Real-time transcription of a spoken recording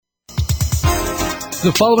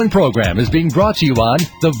The following program is being brought to you on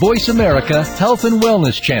the Voice America Health and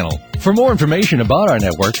Wellness Channel. For more information about our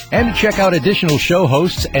network and to check out additional show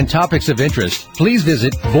hosts and topics of interest, please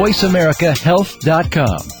visit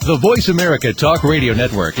voiceamericahealth.com. The Voice America Talk Radio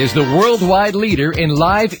Network is the worldwide leader in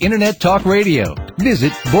live Internet talk radio.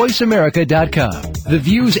 Visit voiceamerica.com. The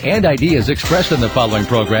views and ideas expressed on the following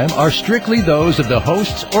program are strictly those of the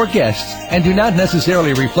hosts or guests and do not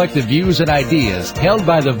necessarily reflect the views and ideas held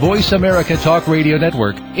by the Voice America Talk Radio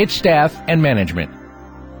Network, its staff, and management.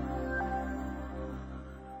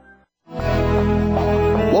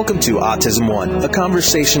 Welcome to Autism One, a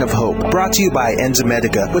conversation of hope, brought to you by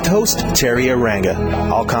Enzymedica with host Kerri Aranga.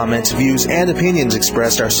 All comments, views, and opinions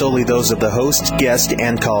expressed are solely those of the host, guest,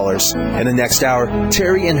 and callers. In the next hour,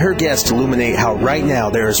 Kerri and her guest illuminate how right now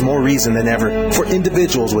there is more reason than ever for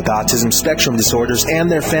individuals with autism spectrum disorders and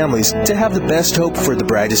their families to have the best hope for the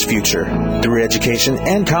brightest future. Through education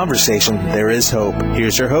and conversation, there is hope.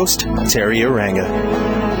 Here's your host, Kerri Aranga.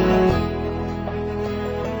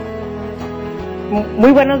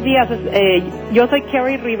 Muy buenos días, yo soy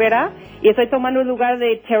Kerri Rivera y estoy tomando el lugar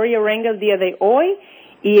de Kerri Aranga el día de hoy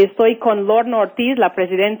y estoy con Lorna Ortiz, la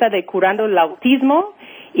presidenta de Curando el Autismo,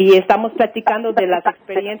 y estamos platicando de las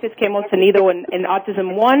experiencias que hemos tenido en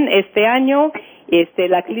Autism One este año,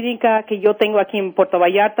 la clínica que yo tengo aquí en Puerto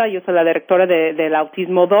Vallarta. Yo soy la directora del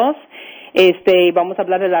Autismo 2. Vamos a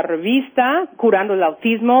hablar de la revista Curando el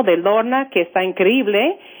Autismo de Lorna, que está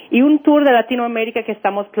increíble, y un tour de Latinoamérica que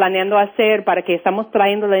estamos planeando hacer para que estamos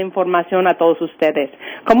trayendo la información a todos ustedes.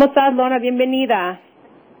 ¿Cómo estás, Lorna? Bienvenida.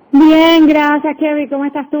 Bien, gracias, Kerri. ¿Cómo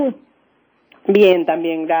estás tú? Bien,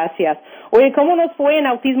 también, gracias. Oye, ¿cómo nos fue en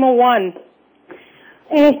Autismo One?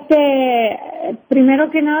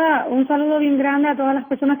 Primero que nada, un saludo bien grande a todas las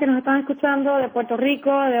personas que nos están escuchando de Puerto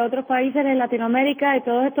Rico, de otros países de Latinoamérica, y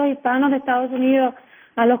todos estos hispanos de Estados Unidos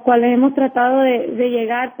a los cuales hemos tratado de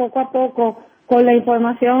llegar poco a poco con la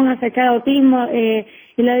información acerca del autismo, y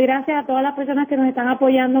le doy gracias a todas las personas que nos están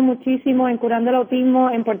apoyando muchísimo en Curando el Autismo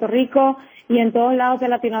en Puerto Rico y en todos lados de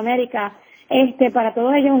Latinoamérica. Para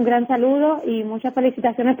todos ellos un gran saludo y muchas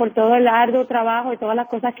felicitaciones por todo el arduo trabajo y todas las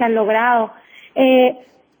cosas que han logrado.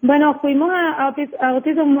 Bueno, fuimos a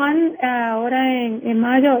Autism One ahora en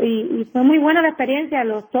mayo y fue muy buena la experiencia.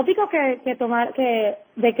 Los tópicos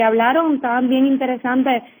de que hablaron estaban bien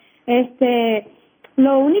interesantes.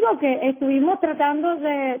 Lo único que estuvimos tratando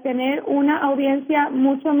de tener una audiencia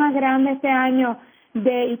mucho más grande este año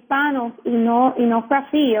de hispanos y no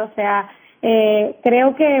así, o sea,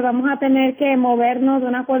 creo que vamos a tener que movernos de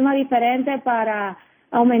una forma diferente para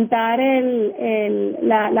aumentar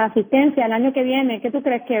la asistencia el año que viene. ¿Qué tú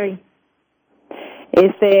crees, Kerri?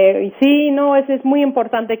 Sí, no, es muy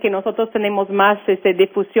importante que nosotros tenemos más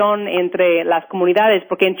difusión entre las comunidades,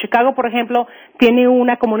 porque en Chicago, por ejemplo, tiene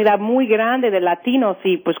una comunidad muy grande de latinos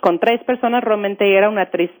y pues con 3 personas realmente era una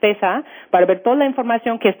tristeza para ver toda la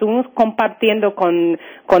información que estuvimos compartiendo con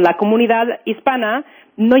la comunidad hispana,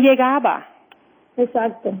 no llegaba.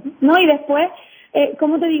 Exacto. No, y después,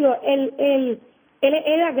 ¿cómo te digo? Él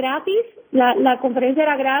era gratis, la conferencia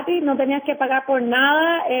era gratis, no tenías que pagar por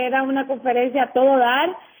nada, era una conferencia a todo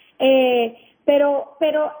dar, pero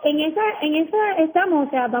en esa estamos, o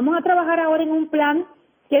sea, vamos a trabajar ahora en un plan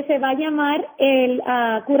que se va a llamar el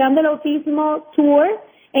Curando el Autismo Tour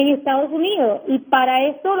en Estados Unidos, y para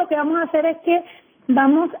esto lo que vamos a hacer es que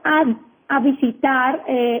vamos a visitar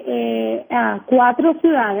a 4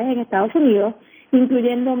 ciudades en Estados Unidos,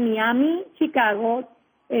 incluyendo Miami, Chicago,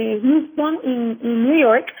 Houston y New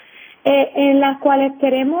York, en las cuales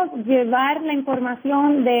queremos llevar la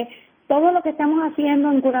información de todo lo que estamos haciendo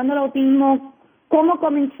en Curando el Autismo, cómo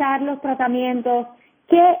comenzar los tratamientos,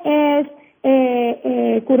 qué es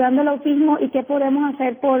Curando el Autismo y qué podemos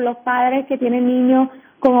hacer por los padres que tienen niños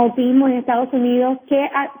con autismo en Estados Unidos, qué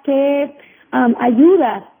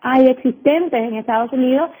ayudas hay existentes en Estados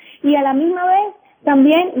Unidos, y a la misma vez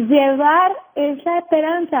también llevar esa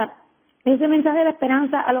esperanza, ese mensaje de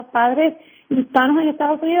esperanza a los padres hispanos en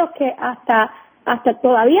Estados Unidos que hasta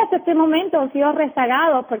todavía hasta este momento han sido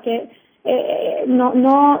rezagados porque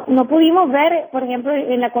no pudimos ver, por ejemplo,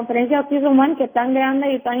 en la conferencia de Autism One, que es tan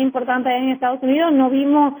grande y tan importante en Estados Unidos, no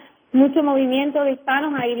vimos mucho movimiento de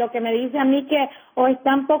hispanos ahí, lo que me dice a mí que o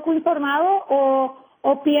están poco informados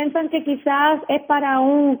o piensan que quizás es para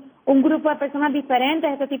un grupo de personas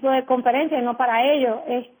diferentes este tipo de conferencias, no para ellos.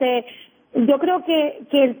 Yo creo que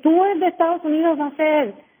el tour de Estados Unidos va a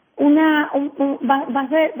ser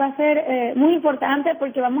va a ser muy importante,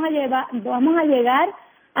 porque vamos a llegar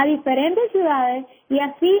a diferentes ciudades y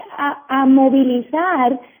así a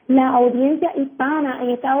movilizar la audiencia hispana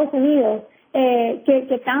en Estados Unidos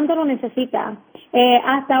que tanto lo necesita.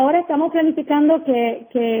 Hasta ahora estamos planificando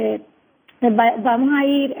que vamos a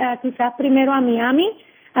ir quizás primero a Miami,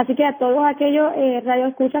 así que a todos aquellos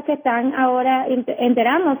radioescuchas que están ahora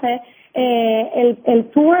enterándose, el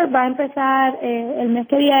tour va a empezar el mes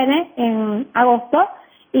que viene, en agosto,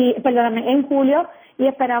 en julio, y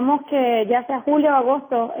esperamos que ya sea julio o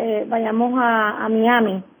agosto vayamos a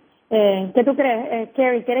Miami. ¿Qué tú crees,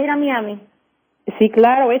 Kerri? ¿Quieres ir a Miami? Sí,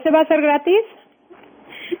 claro. ¿Ese va a ser gratis?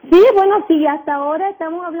 Sí, bueno, sí, hasta ahora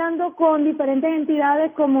estamos hablando con diferentes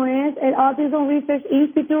entidades como es el Autism Research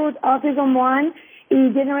Institute, Autism One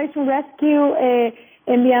y Generation Rescue,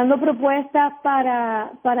 enviando propuestas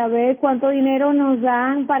para ver cuánto dinero nos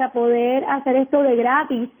dan para poder hacer esto de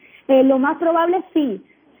gratis. Lo más probable sí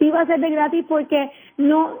va a ser de gratis porque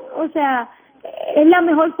es la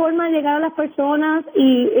mejor forma de llegar a las personas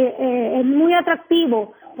y es muy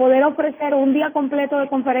atractivo poder ofrecer un día completo de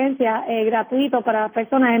conferencia gratuito para las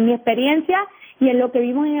personas. En mi experiencia y en lo que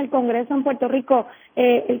vimos en el Congreso en Puerto Rico,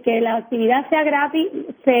 el que la actividad sea gratis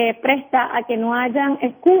se presta a que no hayan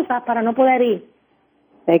excusas para no poder ir.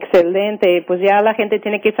 Excelente, pues ya la gente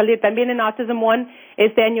tiene que salir. También en Autism One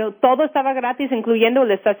este año todo estaba gratis, incluyendo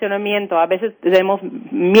el estacionamiento. A veces tenemos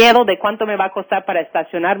miedo de cuánto me va a costar para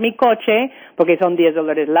estacionar mi coche, porque son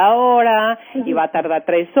 $10 la hora y va a tardar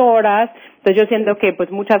 3 horas. Entonces yo siento que pues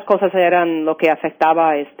muchas cosas eran lo que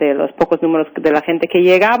afectaba los pocos números de la gente que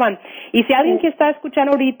llegaban. Y si alguien que está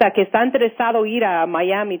escuchando ahorita que está interesado en ir a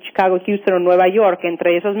Miami, Chicago, Houston o Nueva York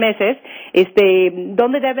entre esos meses,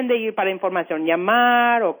 ¿dónde deben de ir para información?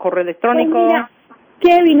 ¿Llamar o correo electrónico? Pues mira,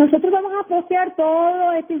 Kerri, nosotros vamos a postear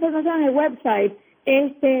toda esta información en el website,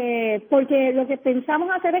 porque lo que pensamos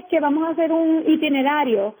hacer es que vamos a hacer un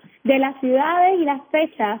itinerario de las ciudades y las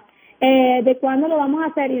fechas de cuándo lo vamos a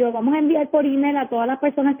hacer y lo vamos a enviar por email a todas las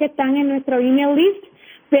personas que están en nuestro email list,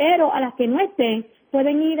 pero a las que no estén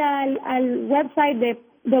pueden ir al website de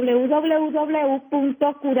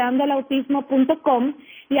www.curandoelautismo.com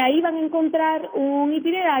y ahí van a encontrar un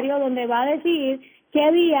itinerario donde va a decir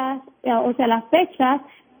qué días, las fechas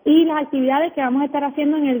y las actividades que vamos a estar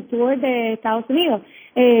haciendo en el tour de Estados Unidos.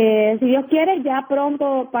 Si Dios quiere, ya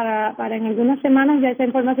pronto, para en algunas semanas ya esa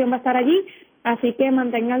información va a estar allí, así que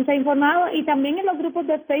manténganse informados y también en los grupos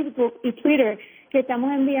de Facebook y Twitter que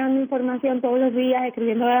estamos enviando información todos los días,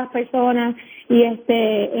 escribiendo a las personas y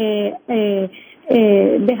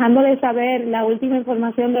dejándoles saber la última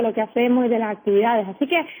información de lo que hacemos y de las actividades. Así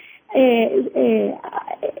que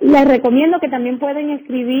les recomiendo que también pueden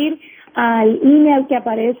escribir al email que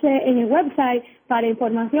aparece en el website para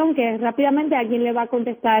información que rápidamente alguien le va a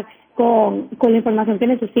contestar con la información que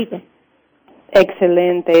necesite.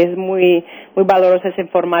 Excelente, es muy valorosa esa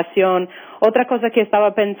información. Otra cosa que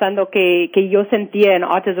estaba pensando que yo sentía en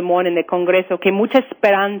Autism One en el Congreso, que mucha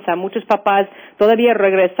esperanza, muchos papás todavía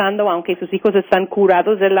regresando, aunque sus hijos están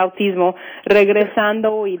curados del autismo,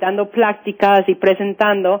 regresando y dando prácticas y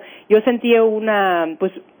presentando, yo sentía una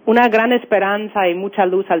gran esperanza y mucha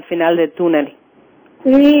luz al final del túnel.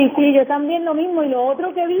 Sí, yo también lo mismo. Y lo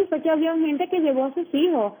otro que vi fue que había gente que llevó a sus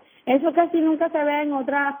hijos. Eso casi nunca se ve en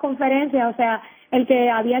otras conferencias, o sea, el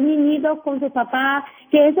que había niñitos con sus papás,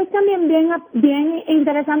 que eso es también bien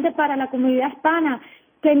interesante para la comunidad hispana,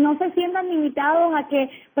 que no se sientan limitados a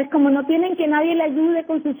que, pues como no tienen que nadie le ayude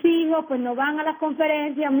con sus hijos, pues no van a las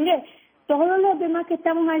conferencias. Mire, todos los demás que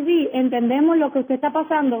estamos allí entendemos lo que usted está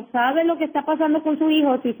pasando, sabe lo que está pasando con su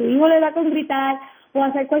hijo, si su hijo le da con gritar o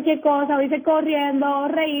hacer cualquier cosa, o irse corriendo, o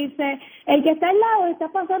reírse, el que está al lado está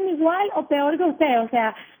pasando igual o peor que usted, o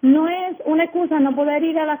sea, no es una excusa no poder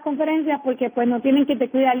ir a las conferencias porque pues no tienen que te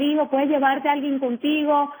cuidar al hijo, puedes llevarte a alguien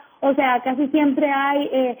contigo, o sea, casi siempre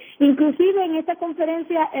hay, inclusive en esta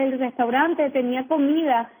conferencia el restaurante tenía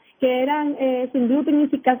comida que eran sin gluten y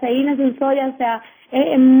sin caseína, sin soya, o sea,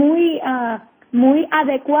 muy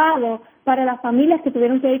adecuado para las familias que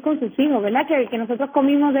tuvieron que ir con sus hijos, ¿verdad? Que nosotros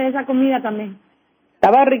comimos de esa comida también.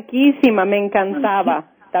 Estaba riquísima, me encantaba,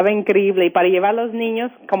 estaba increíble. Y para llevar a los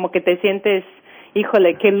niños, como que te sientes,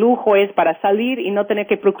 híjole, qué lujo es para salir y no tener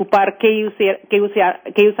que preocupar qué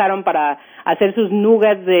usaron para hacer sus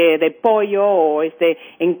nuggets de pollo o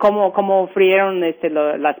en cómo frieron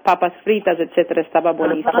las papas fritas, etcétera. Estaba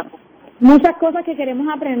buenísimo. Muchas cosas que queremos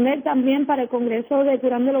aprender también para el Congreso de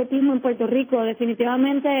Curando el Autismo en Puerto Rico.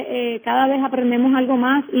 Definitivamente cada vez aprendemos algo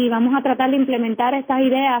más y vamos a tratar de implementar estas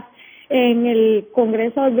ideas en el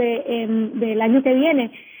Congreso del año que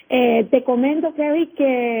viene. Te comento, Kerri,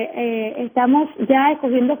 que estamos ya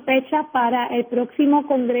escogiendo fechas para el próximo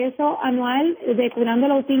Congreso Anual de Curando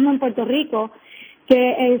el Autismo en Puerto Rico,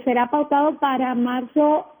 que será pautado para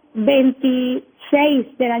marzo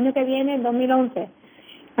 26 del año que viene, en 2011.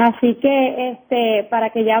 Así que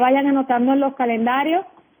para que ya vayan anotando en los calendarios,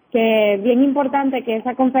 que es bien importante que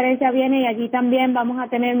esa conferencia viene, y allí también vamos a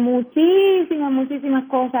tener muchísimas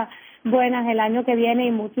cosas buenas el año que viene,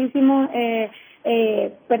 y muchísimas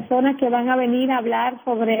personas que van a venir a hablar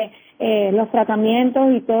sobre los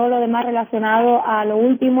tratamientos y todo lo demás relacionado a lo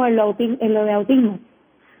último en lo de autismo.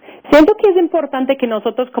 Siento que es importante que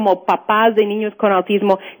nosotros como papás de niños con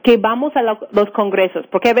autismo, que vamos a los congresos,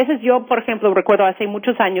 porque a veces yo, por ejemplo, recuerdo hace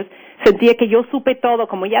muchos años, sentía que yo supe todo,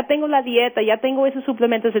 como ya tengo la dieta, ya tengo esos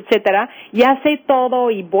suplementos, etcétera, ya sé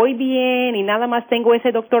todo y voy bien y nada más tengo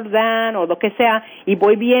ese doctor Dan o lo que sea y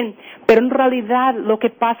voy bien. Pero en realidad lo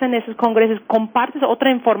que pasa en esos congresos, compartes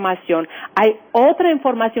otra información, hay otra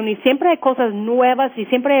información y siempre hay cosas nuevas y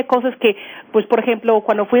siempre hay cosas que, pues por ejemplo,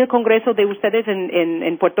 cuando fui al congreso de ustedes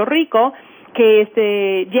en Puerto Rico,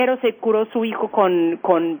 que Yero se curó su hijo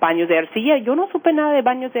con baños de arcilla. Yo no supe nada de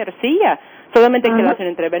baños de arcilla, solamente instalación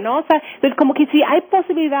intravenosa. Entonces, como que sí hay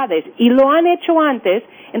posibilidades y lo han hecho antes,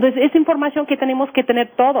 entonces es información que tenemos que tener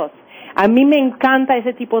todos. A mí me encanta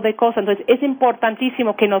ese tipo de cosas, entonces es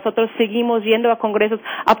importantísimo que nosotros seguimos yendo a congresos.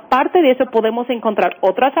 Aparte de eso, podemos encontrar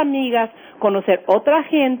otras amigas, conocer otra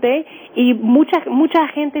gente y mucha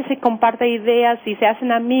gente se comparte ideas y se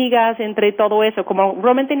hacen amigas entre todo eso. Como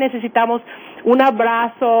realmente necesitamos un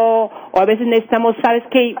abrazo o a veces necesitamos, ¿sabes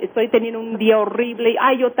qué? Estoy teniendo un día horrible,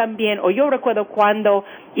 yo también, o yo recuerdo cuándo.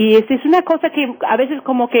 Y es una cosa que a veces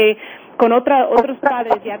como que con otros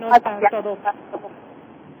padres ya no está todo...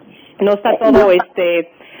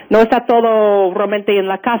 No está todo realmente en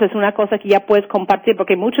la casa, es una cosa que ya puedes compartir,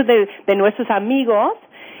 porque muchos de nuestros amigos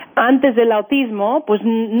antes del autismo, pues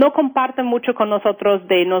no comparten mucho con nosotros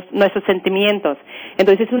de nuestros sentimientos.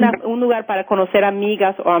 Entonces es un lugar para conocer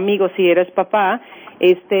amigas o amigos si eres papá,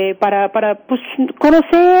 para pues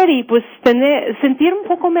conocer y pues sentir un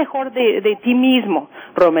poco mejor de ti mismo,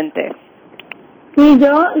 realmente. Sí,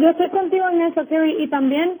 yo estoy contigo en eso, Kerri, y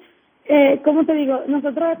también ¿cómo te digo?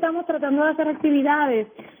 Nosotros estamos tratando de hacer actividades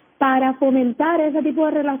para fomentar ese tipo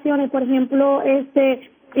de relaciones. Por ejemplo,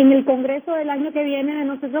 en el congreso del año que viene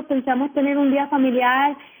nosotros pensamos tener un día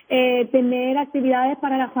familiar, tener actividades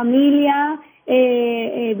para la familia,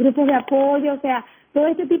 grupos de apoyo, o sea, todo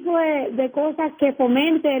este tipo de cosas que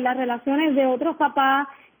fomenten las relaciones de otros papás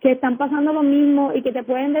que están pasando lo mismo y que te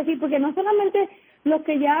pueden decir, porque no solamente los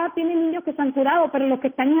que ya tienen niños que están curados, pero los que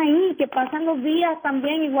están ahí, que pasan los días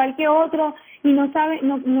también igual que otros y no saben,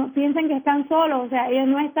 no piensan que están solos, o sea, ellos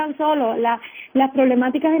no están solos. Las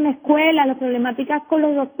problemáticas en la escuela, las problemáticas con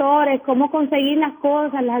los doctores, cómo conseguir las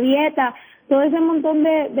cosas, la dieta, todo ese montón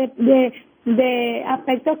de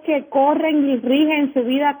aspectos que corren y rigen su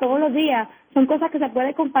vida todos los días, son cosas que se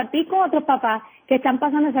puede compartir con otros papás que están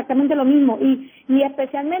pasando exactamente lo mismo, y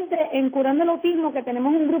especialmente en Curando el Autismo, que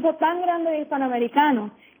tenemos un grupo tan grande de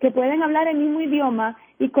hispanoamericanos que pueden hablar el mismo idioma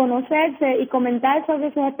y conocerse y comentar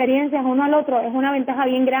sobre sus experiencias uno al otro, es una ventaja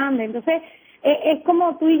bien grande. Entonces es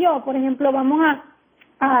como tú y yo, por ejemplo, vamos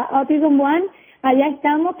a Autism One, allá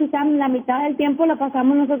estamos, quizás la mitad del tiempo la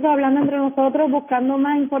pasamos nosotros hablando entre nosotros, buscando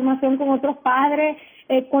más información con otros padres,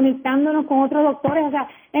 conectándonos con otros doctores. O sea,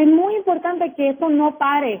 es muy importante que eso no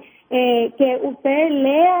pare, que usted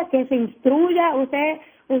lea, que se instruya. Usted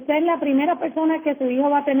es la primera persona que su hijo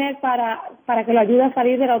va a tener para que lo ayude a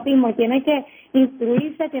salir del autismo, y tiene que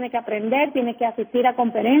instruirse, tiene que aprender, tiene que asistir a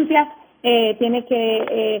conferencias, tiene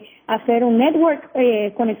que hacer un network,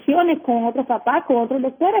 conexiones con otros papás, con otros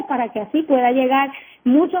doctores, para que así pueda llegar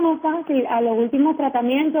mucho más fácil a los últimos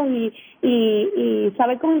tratamientos y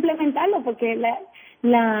saber cómo implementarlo, porque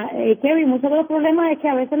Kerri, muchos de los problemas es que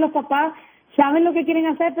a veces los papás saben lo que quieren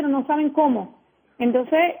hacer pero no saben cómo.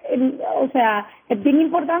 Entonces, o sea, es bien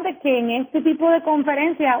importante que en este tipo de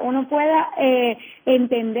conferencias uno pueda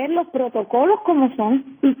entender los protocolos como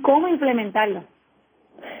son y cómo implementarlos.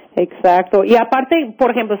 Exacto. Y aparte,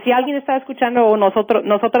 por ejemplo, si alguien está escuchando o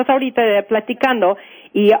nosotras ahorita platicando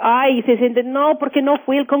y se sienten, no, porque no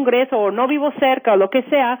fui al congreso o no vivo cerca o lo que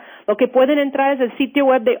sea, lo que pueden entrar es el sitio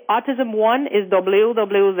web de Autism One, es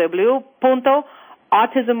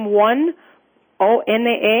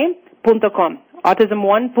www.autismone.com,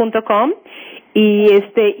 autismone.com,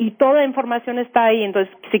 y toda la información está ahí. Entonces,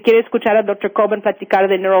 si quiere escuchar a Dr. Coben platicar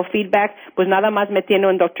de neurofeedback, pues nada más metiendo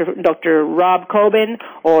en Dr. Rob Coben,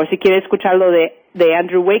 o si quiere escucharlo de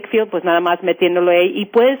Andrew Wakefield, pues nada más metiéndolo ahí, y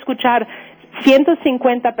puede escuchar.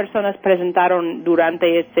 150 personas presentaron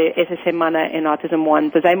durante esa semana en Autism One.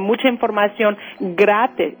 Entonces hay mucha información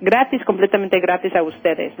gratis, completamente gratis a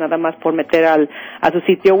ustedes, nada más por meter a su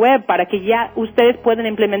sitio web, para que ya ustedes puedan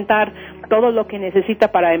implementar todo lo que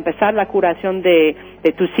necesita para empezar la curación de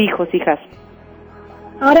tus hijos, hijas.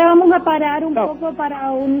 Ahora vamos a parar un poco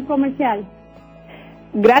para un comercial.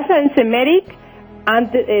 Gracias a Ensemeric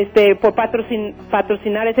por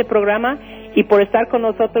patrocinar ese programa y por estar con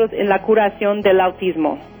nosotros en la curación del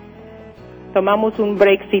autismo. Tomamos un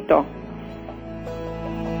breakcito.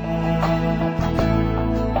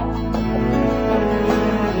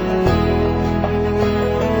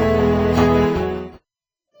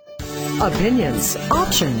 Opinions,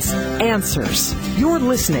 options, answers. You're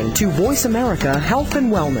listening to Voice America Health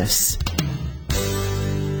and Wellness.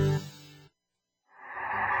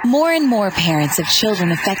 More and more parents of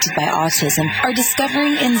children affected by autism are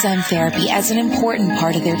discovering enzyme therapy as an important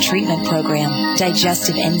part of their treatment program.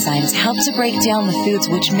 Digestive enzymes help to break down the foods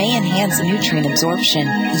which may enhance nutrient absorption.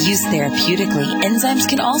 Used therapeutically, enzymes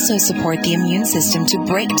can also support the immune system to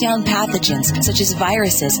break down pathogens such as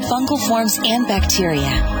viruses, fungal forms, and bacteria.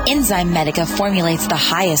 Enzyme Medica formulates the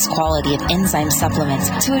highest quality of enzyme supplements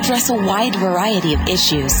to address a wide variety of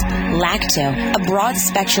issues. Lacto, a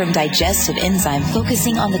broad-spectrum digestive enzyme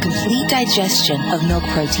focusing on the complete digestion of milk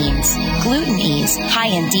proteins. Gluten Ease, high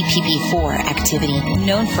in DPP4 activity,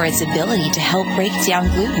 known for its ability to help break down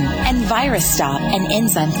gluten. And Virus Stop, an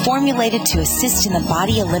enzyme formulated to assist in the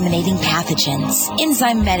body eliminating pathogens.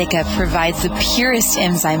 Enzyme Medica provides the purest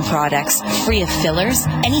enzyme products, free of fillers,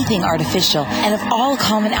 anything artificial, and of all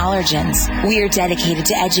common allergens. We are dedicated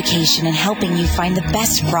to education and helping you find the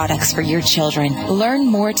best products for your children. Learn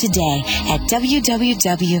more today at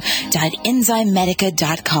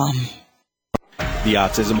www.enzymemedica.com. The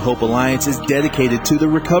Autism Hope Alliance is dedicated to the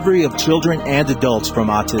recovery of children and adults from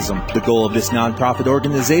autism. The goal of this nonprofit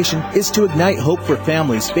organization is to ignite hope for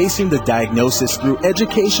families facing the diagnosis through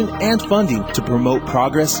education and funding to promote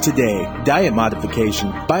progress today. Diet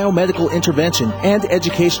modification, biomedical intervention, and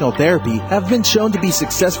educational therapy have been shown to be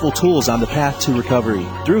successful tools on the path to recovery.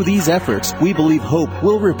 Through these efforts, we believe hope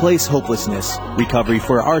will replace hopelessness. Recovery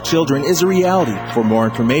for our children is a reality. For more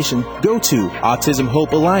information, go to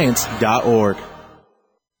autismhopealliance.org.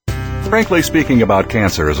 Frankly Speaking About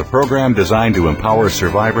Cancer is a program designed to empower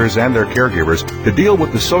survivors and their caregivers to deal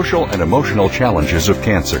with the social and emotional challenges of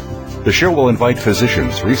cancer. The show will invite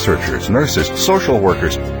physicians, researchers, nurses, social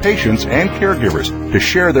workers, patients, and caregivers to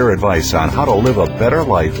share their advice on how to live a better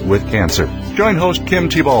life with cancer. Join host Kim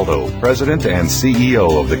Tibaldo, President and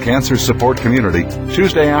CEO of the Cancer Support Community,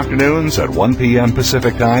 Tuesday afternoons at 1 p.m.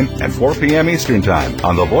 Pacific Time and 4 p.m. Eastern Time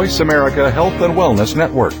on the Voice America Health and Wellness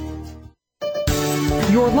Network.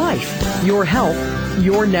 Your life, your health,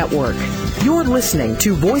 your network. You're listening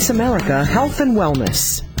to Voice America Health and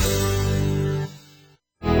Wellness.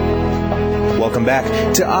 Welcome back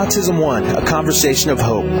to Autism One, a conversation of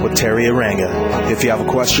hope with Kerri Aranga. If you have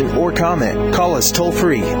a question or comment, call us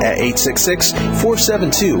toll-free at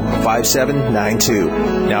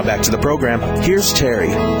 866-472-5792. Now back to the program. Here's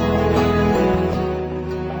Kerri.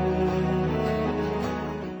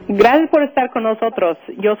 Gracias por estar con nosotros.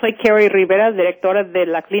 Yo soy Kerri Rivera, directora de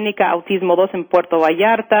la clínica Autismo 2 en Puerto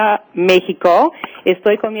Vallarta, México.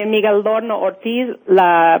 Estoy con mi amiga Lorna Ortiz,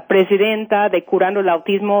 la presidenta de Curando el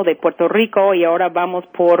Autismo de Puerto Rico, y ahora vamos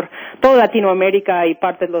por toda Latinoamérica y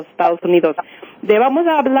parte de los Estados Unidos. Vamos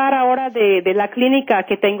a hablar ahora de la clínica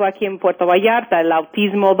que tengo aquí en Puerto Vallarta, el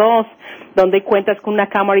Autismo 2, donde cuentas con una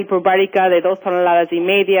cámara hiperbárica de 2,5 toneladas,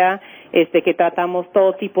 que tratamos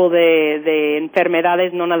todo tipo de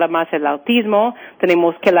enfermedades, no nada más el autismo.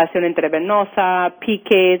 Tenemos quelación intravenosa,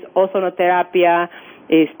 piques, ozonoterapia,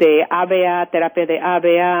 ABA, terapia de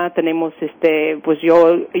ABA. Tenemos, pues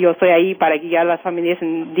yo estoy ahí para guiar a las familias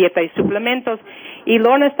en dieta y suplementos. Y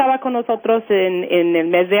Lorna estaba con nosotros en el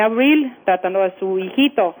mes de abril tratando a su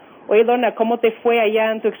hijito. Oye, Lorna, ¿cómo te fue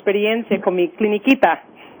allá en tu experiencia con mi cliniquita?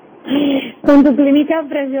 Con tu clínica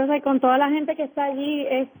preciosa y con toda la gente que está allí,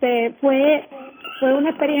 fue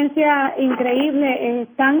una experiencia increíble,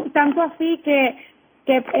 tanto así que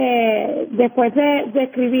después de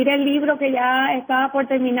escribir el libro que ya estaba por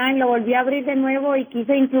terminar, lo volví a abrir de nuevo y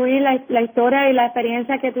quise incluir la historia y la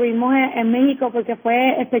experiencia que tuvimos en México, porque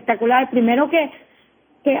fue espectacular. Primero que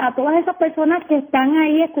a todas esas personas que están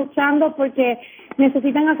ahí escuchando porque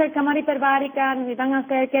necesitan hacer cámara hiperbárica, necesitan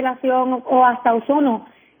hacer quelación o hasta ozono,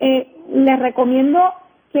 les recomiendo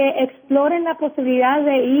que exploren la posibilidad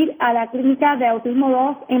de ir a la clínica de Autismo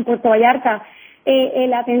 2 en Puerto Vallarta.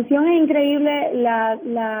 La atención es increíble,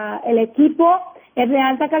 el equipo es de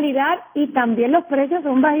alta calidad y también los precios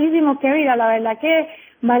son bajísimos, Kerri. La verdad que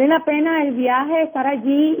vale la pena el viaje, estar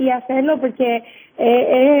allí y hacerlo, porque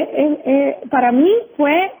para mí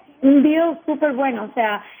fue un deal súper bueno. O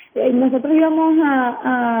sea, nosotros íbamos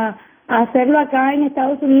a hacerlo acá en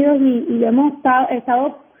Estados Unidos y hemos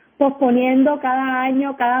estado posponiendo cada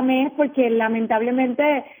año, cada mes, porque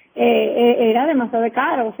lamentablemente era demasiado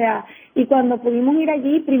caro, o sea, y cuando pudimos ir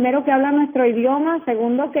allí, primero que hablan nuestro idioma,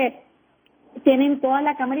 segundo que tienen toda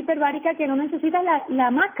la cámara hiperbárica que no necesita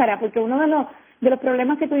la máscara, porque uno de los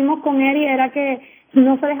problemas que tuvimos con Eri era que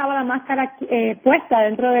no se dejaba la máscara puesta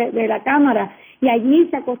dentro de la cámara, y allí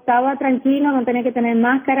se acostaba tranquilo, no tenía que tener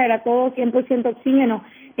máscara, era todo 100% oxígeno.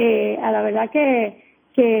 A la verdad que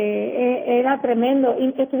era tremendo.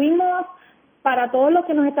 Y estuvimos, para todos los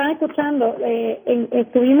que nos están escuchando,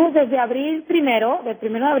 estuvimos desde del 1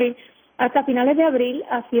 de abril hasta finales de abril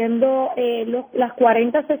haciendo las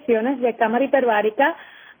 40 sesiones de cámara hiperbárica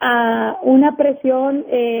a una presión,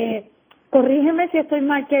 corrígeme si estoy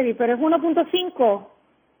mal, Kerri, pero es 1.5.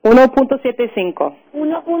 1.75.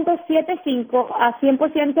 1.75 a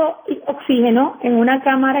 100% oxígeno en una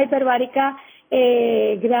cámara hiperbárica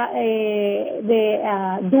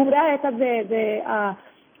dura, estas de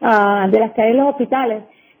las que hay en los hospitales.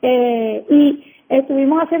 Y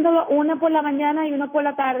estuvimos haciéndolo una por la mañana y una por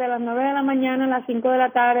la tarde, a las 9 de la mañana, a las 5 de la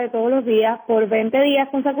tarde, todos los días, por 20 días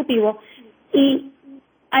consecutivos. Y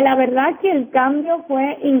a la verdad que el cambio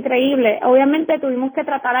fue increíble. Obviamente tuvimos que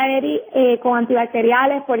tratar a Eri con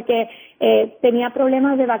antibacteriales porque tenía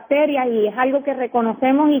problemas de bacterias, y es algo que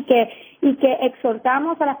reconocemos y que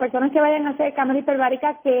exhortamos a las personas que vayan a hacer cámara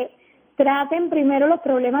hiperbárica que traten primero los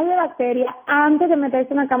problemas de bacterias antes de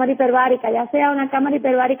meterse en una cámara hiperbárica, ya sea una cámara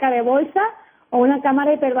hiperbárica de bolsa o una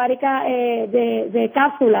cámara hiperbárica de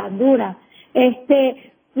cápsula dura.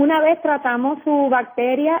 Una vez tratamos su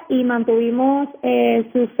bacteria y mantuvimos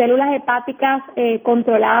sus células hepáticas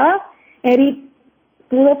controladas. Eri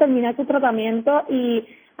pudo terminar su tratamiento y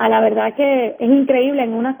a la verdad que es increíble.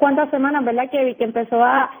 En unas cuantas semanas, ¿verdad, que empezó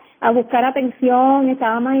a buscar atención,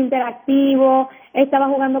 estaba más interactivo, estaba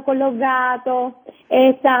jugando con los gatos,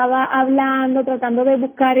 estaba hablando, tratando de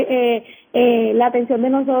buscar la atención de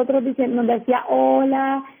nosotros, nos decía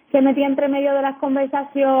hola, se metía entre medio de las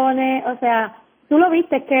conversaciones, o sea, tú lo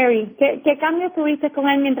viste, Kerri. ¿Qué cambios tuviste con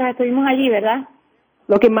él mientras estuvimos allí, verdad?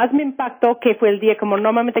 Lo que más me impactó que fue el día, como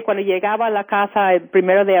normalmente cuando llegaba a la casa el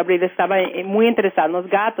 1 de abril estaba muy interesado en los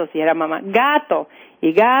gatos, y era mamá, gato,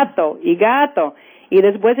 y gato, y gato. Y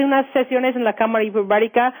después de unas sesiones en la cámara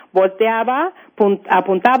hiperbárica, volteaba,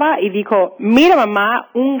 apuntaba y dijo, mira mamá,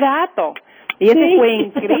 un gato. Y eso fue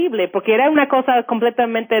increíble, porque era una cosa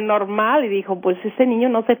completamente normal, y dijo, pues ese niño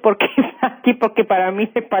no sé por qué está aquí, porque para mí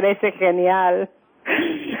me parece genial.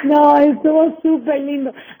 No, estuvo súper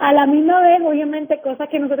lindo. A la misma vez, obviamente, cosas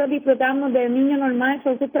que nosotros disfrutamos del niño normal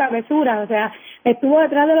son sus travesuras. O sea, estuvo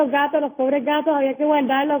detrás de los gatos, los pobres gatos, había que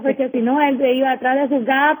guardarlos, porque si no, él se iba detrás de sus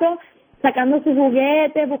gatos, sacando sus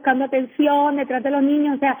juguetes, buscando atención detrás de los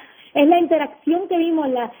niños. O sea, es la interacción que vimos,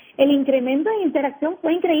 el incremento de interacción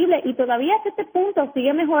fue increíble, y todavía hasta este punto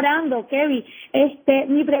sigue mejorando, Kerri.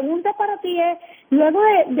 Mi pregunta para ti es, luego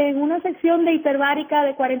de una sección de hiperbárica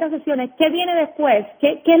de 40 sesiones, ¿qué viene después?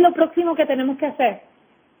 ¿Qué es lo próximo que tenemos que hacer?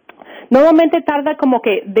 Normalmente tarda como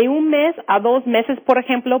que de 1 mes a 2 meses, por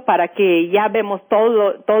ejemplo, para que ya vemos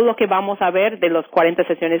todo lo que vamos a ver de los 40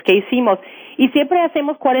 sesiones que hicimos. Y siempre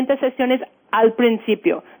hacemos 40 sesiones al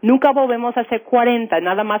principio. Nunca volvemos a hacer 40,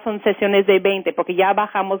 nada más son sesiones de 20, porque ya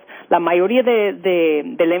bajamos la mayoría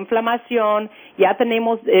de la inflamación, ya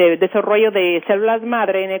tenemos desarrollo de células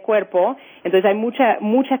madre en el cuerpo, entonces hay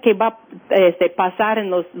mucha que va a pasar en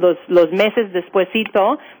los meses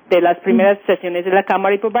despuesito de las primeras sesiones de la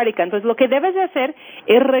cámara hiperbárica. Entonces lo que debes de hacer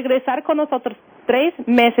es regresar con nosotros 3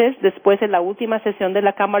 meses después de la última sesión de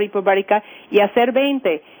la cámara hiperbárica y hacer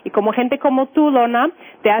 20. Y como gente como tú, Lorna,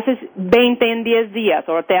 te haces 20 en 10 días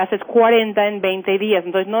o te haces 40 en 20 días.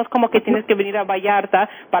 Entonces no es como que tienes que venir a Vallarta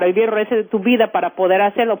para vivir el resto de tu vida para poder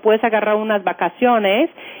hacerlo. Puedes agarrar unas vacaciones,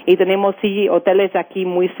 y tenemos hoteles aquí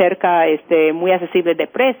muy cerca, muy accesibles de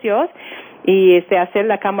precios, y hacer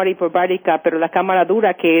la cámara hiperbárica, pero la cámara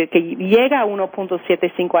dura que llega a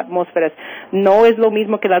 1.75 atmósferas no es lo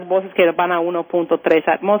mismo que las voces que van a 1.3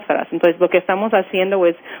 atmósferas. Entonces lo que estamos haciendo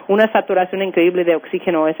es una saturación increíble de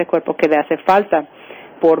oxígeno a ese cuerpo que le hace falta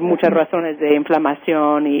por muchas razones de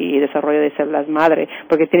inflamación y desarrollo de células madre,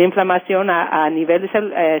 porque tiene inflamación a nivel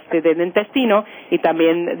del intestino y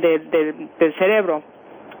también del cerebro.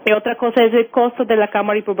 Y otra cosa es el costo de la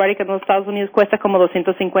cámara hiperbárica en los Estados Unidos. Cuesta como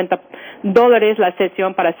 $250 la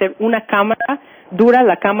sesión para hacer una cámara dura,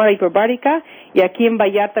 la cámara hiperbárica, y aquí en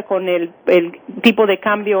Vallarta con el tipo de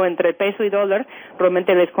cambio entre peso y dólar,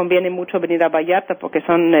 realmente les conviene mucho venir a Vallarta porque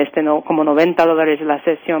son como $90 la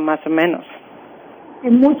sesión más o menos.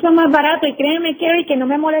 Es mucho más barato, y créeme, Kerri, que no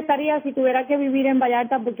me molestaría si tuviera que vivir en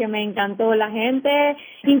Vallarta porque me encantó la gente,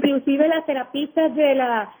 inclusive las terapistas de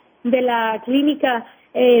la clínica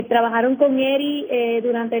trabajaron con Eri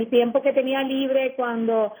durante el tiempo que tenía libre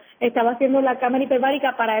cuando estaba haciendo la cámara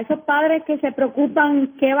hiperbárica para esos padres que se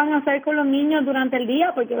preocupan qué van a hacer con los niños durante el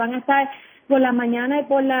día, porque van a estar por la mañana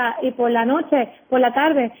y por la noche, por la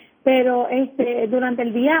tarde, pero durante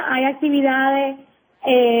el día hay actividades.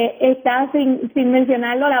 Está sin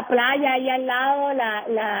mencionarlo la playa ahí al lado,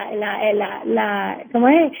 ¿cómo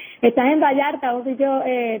es? Estás en Vallarta, un sitio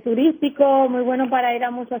turístico muy bueno para ir a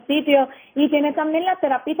muchos sitios, y tiene también las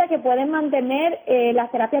terapistas que pueden mantener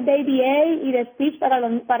las terapias de ABA y de speech para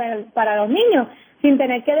los niños sin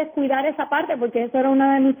tener que descuidar esa parte, porque eso era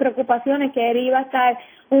una de mis preocupaciones, que él iba a estar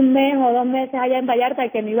 1 mes o 2 meses allá en Vallarta y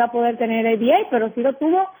que no iba a poder tener ABA, pero sí lo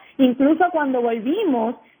tuvo. Incluso cuando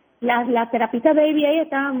volvimos, las terapistas de ABA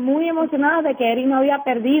estaban muy emocionadas de que Eri no había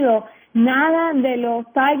perdido nada de los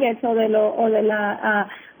targets o de las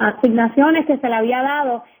asignaciones que se le había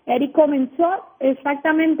dado. Eri comenzó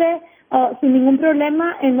exactamente sin ningún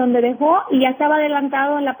problema en donde dejó, y ya estaba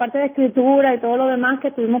adelantado en la parte de escritura y todo lo demás que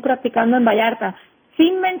estuvimos practicando en Vallarta.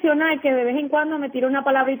 Sin mencionar que de vez en cuando me tiro una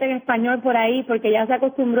palabrita en español por ahí, porque ya se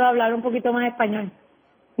acostumbró a hablar un poquito más español.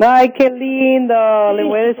 Ay, qué lindo, le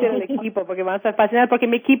voy a decir al equipo, porque van a estar fascinados, porque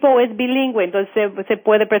mi equipo es bilingüe, entonces se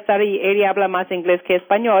puede prestar, y ella habla más inglés que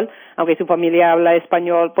español, aunque su familia habla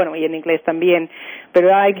español, bueno, y en inglés también,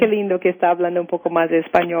 pero ay, qué lindo que está hablando un poco más de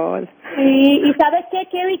español. Y ¿sabes qué,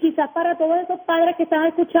 Kerri? Quizás para todos esos padres que están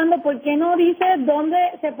escuchando, ¿por qué no dices dónde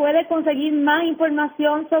se puede conseguir más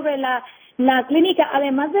información sobre la clínica?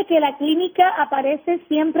 Además de que la clínica aparece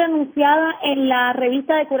siempre anunciada en la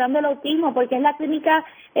revista de Curando el Autismo, porque es la clínica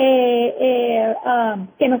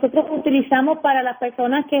que nosotros utilizamos para las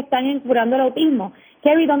personas que están en Curando el Autismo.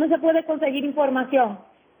 Kerri, ¿dónde se puede conseguir información?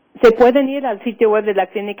 Se pueden ir al sitio web de la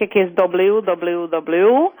clínica, que es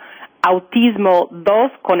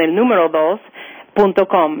www.autismo2 con el número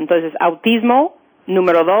 2.com. Entonces,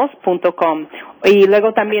 autismo2.com. Y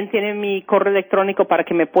luego también tienen mi correo electrónico para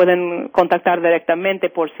que me puedan contactar directamente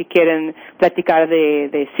por si quieren platicar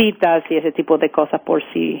de citas y ese tipo de cosas, por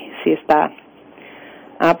si está.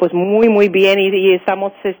 Pues muy bien, y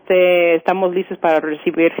estamos listos para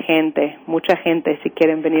recibir gente, mucha gente. Si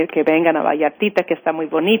quieren venir, que vengan a Vallartita, que está muy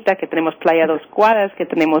bonita, que tenemos playa a 2 cuadras, que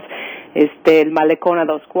tenemos el malecón a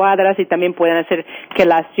 2 cuadras, y también pueden hacer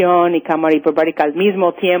quelación y cámara hiperbárica al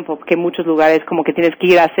mismo tiempo, porque en muchos lugares como que tienes que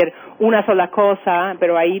ir a hacer una sola cosa,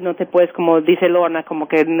 pero ahí no te puedes, como dice Lorna, como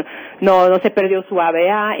que no se perdió su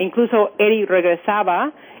ABA. Incluso Eri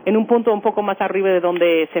regresaba en un punto un poco más arriba de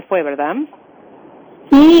donde se fue, ¿verdad?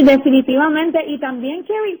 Sí, definitivamente. Y también,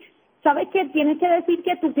 Kerri, ¿sabes qué? Tienes que decir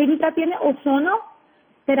que tu clínica tiene ozono,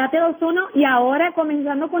 terapia de ozono, y ahora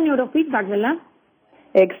comenzando con neurofeedback, ¿verdad?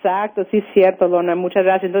 Exacto, sí es cierto, Lorna, muchas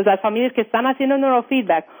gracias. Entonces, las familias que están haciendo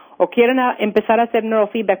neurofeedback o quieren empezar a hacer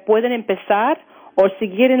neurofeedback pueden empezar, o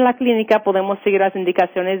seguir en la clínica. Podemos seguir las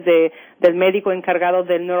indicaciones del médico encargado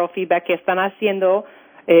del neurofeedback que están haciendo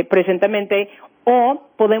presentemente, o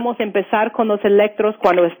podemos empezar con los electros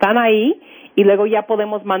cuando están ahí, y luego ya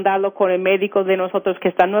podemos mandarlo con el médico de nosotros que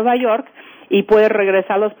está en Nueva York, y puede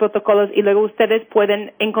regresar los protocolos, y luego ustedes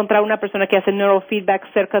pueden encontrar una persona que hace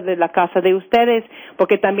neurofeedback cerca de la casa de ustedes,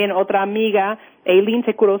 porque también otra amiga, Aileen,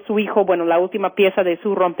 se curó su hijo. Bueno, la última pieza de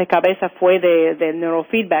su rompecabezas fue de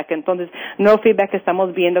neurofeedback. Entonces, neurofeedback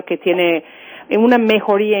estamos viendo que tiene una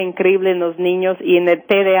mejoría increíble en los niños, y en el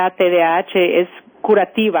TDAH es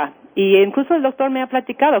curativa. Y incluso el doctor me ha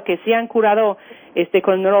platicado que sí han curado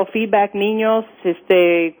con neurofeedback niños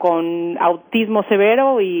con autismo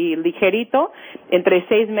severo y ligerito entre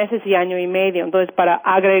 6 meses y 1 año y medio. Entonces, para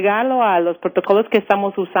agregarlo a los protocolos que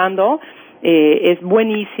estamos usando, es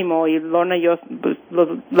buenísimo, y Lorna y yo, pues,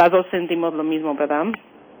 las dos sentimos lo mismo, ¿verdad?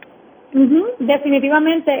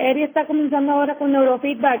 Definitivamente. Eri está comenzando ahora con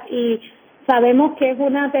neurofeedback, y sabemos que es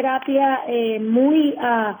una terapia muy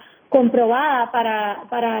comprobada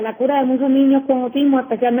para la cura de muchos niños con autismo,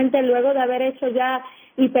 especialmente luego de haber hecho ya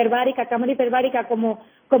hiperbárica, cámara hiperbárica, como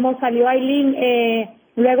salió Aileen,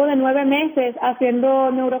 luego de 9 meses haciendo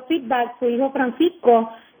neurofeedback. Su hijo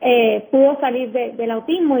Francisco pudo salir del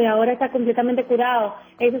autismo y ahora está completamente curado.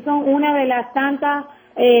 Esas son una de las tantas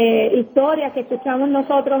historias que escuchamos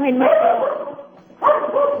nosotros en nuestro...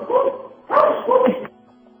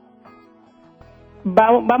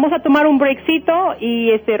 Vamos a tomar un breakcito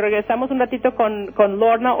y regresamos un ratito con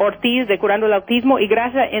Lorna Ortiz de Curando el Autismo, y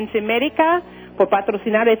gracias a Enzimérica por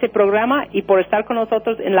patrocinar ese programa y por estar con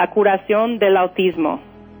nosotros en la curación del autismo.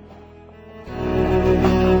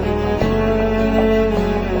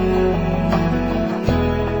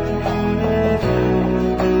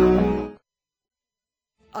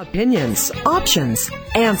 Opinions, options,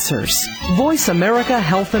 answers. Voice America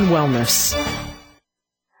Health and Wellness.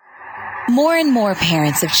 More and more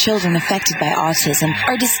parents of children affected by autism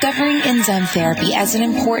are discovering enzyme therapy as an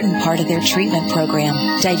important part of their treatment program.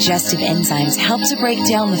 Digestive enzymes help to break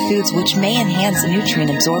down the foods which may enhance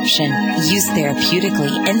nutrient absorption. Used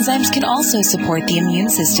therapeutically, enzymes can also support the immune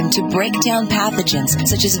system to break down pathogens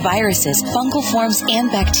such as viruses, fungal forms,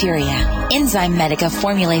 and bacteria. Enzyme Medica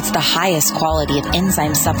formulates the highest quality of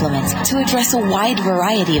enzyme supplements to address a wide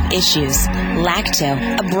variety of issues. Lacto,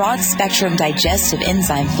 a broad-spectrum digestive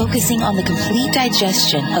enzyme focusing on the complete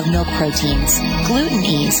digestion of milk proteins. Gluten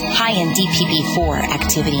Ease, high in DPP4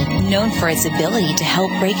 activity, known for its ability to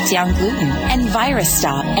help break down gluten. And Virus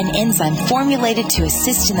Stop, an enzyme formulated to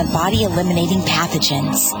assist in the body eliminating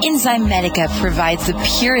pathogens. Enzyme Medica provides the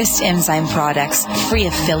purest enzyme products, free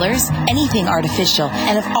of fillers, anything artificial,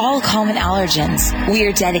 and of all common allergens. We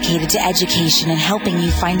are dedicated to education and helping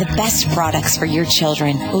you find the best products for your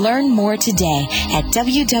children. Learn more today at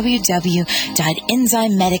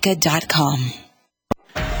www.enzymemedica.com.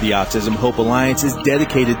 The Autism Hope Alliance is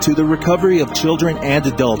dedicated to the recovery of children and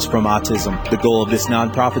adults from autism. The goal of this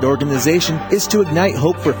nonprofit organization is to ignite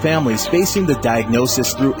hope for families facing the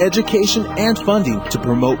diagnosis through education and funding to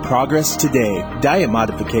promote progress today. Diet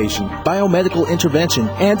modification, biomedical intervention,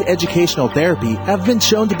 and educational therapy have been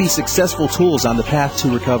shown to be successful tools on the path to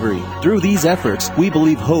recovery. Through these efforts, we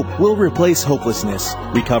believe hope will replace hopelessness.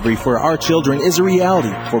 Recovery for our children is a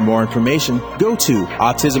reality. For more information, go to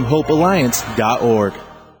autismhopealliance.org.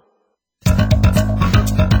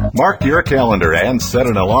 Mark your calendar and set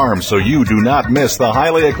an alarm so you do not miss the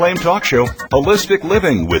highly acclaimed talk show, Holistic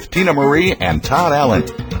Living with Tina Marie and Todd Allen.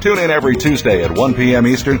 Tune in every Tuesday at 1 p.m.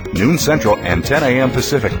 Eastern, noon Central, and 10 a.m.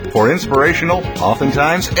 Pacific for inspirational,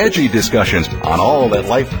 oftentimes edgy discussions on all that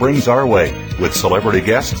life brings our way, with celebrity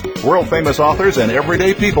guests, world-famous authors, and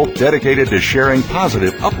everyday people dedicated to sharing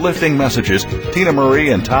positive, uplifting messages. Tina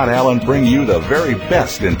Marie and Todd Allen bring you the very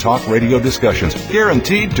best in talk radio discussions,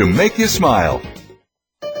 guaranteed to make you smile.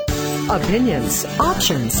 Opinions,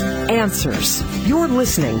 options, answers. You're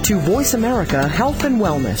listening to Voice America Health and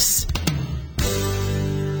Wellness.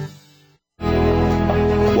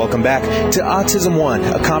 Welcome back to Autism One,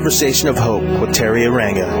 a conversation of hope with Kerri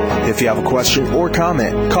Aranga. If you have a question or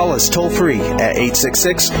comment, call us toll-free at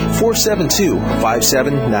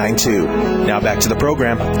 866-472-5792. Now back to the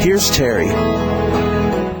program. Here's Kerri.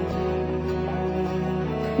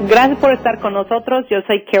 Gracias por estar con nosotros. Yo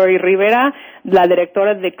soy Kerri Rivera, la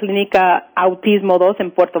directora de Clínica Autismo 2 en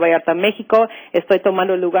Puerto Vallarta, México. Estoy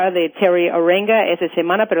tomando el lugar de Kerri Aranga esta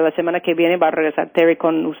semana, pero la semana que viene va a regresar Kerri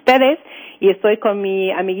con ustedes. Y estoy con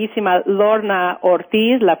mi amiguísima Lorna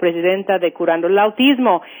Ortiz, la presidenta de Curando el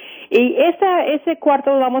Autismo. Y ese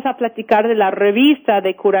cuarto vamos a platicar de la revista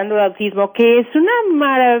de Curando el Autismo, que es una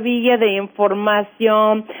maravilla de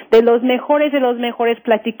información, de los mejores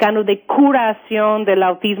platicando de curación del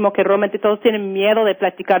autismo, que realmente todos tienen miedo de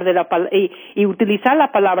platicar de y utilizar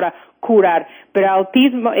la palabra curar. Pero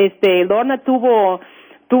autismo, Lorna tuvo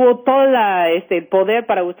todo el poder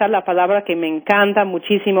para usar la palabra, que me encanta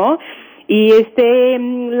muchísimo. Y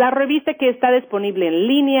la revista, que está disponible en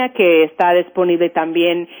línea, que está disponible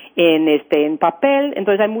también en papel.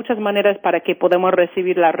 Entonces hay muchas maneras para que podamos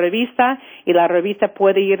recibir la revista, y la revista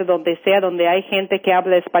puede ir donde sea, donde hay gente que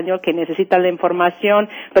habla español, que necesita la información.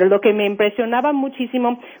 Pero lo que me impresionaba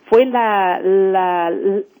muchísimo fue la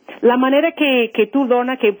manera que tú,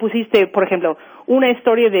 Lorna, que pusiste, por ejemplo, una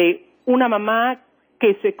historia de una mamá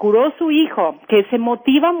que se curó su hijo, que se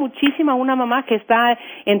motiva muchísimo a una mamá que está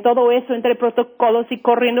en todo eso, entre protocolos y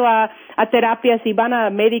corriendo a terapias, y van a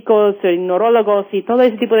médicos, neurólogos y todo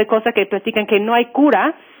ese tipo de cosas que platican que no hay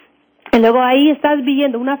cura. Y luego ahí estás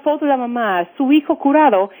viendo una foto de la mamá, su hijo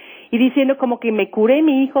curado, y diciendo como que me curé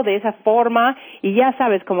mi hijo de esa forma. Y ya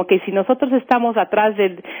sabes, como que si nosotros estamos atrás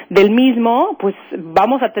del mismo, pues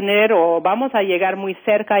vamos a llegar muy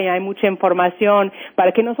cerca, y hay mucha información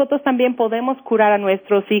para que nosotros también podemos curar a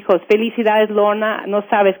nuestros hijos. Felicidades, Lorna, no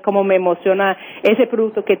sabes cómo me emociona ese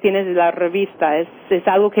producto que tienes de la revista. Es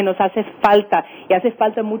algo que nos hace falta, y hace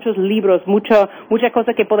falta muchos libros, mucha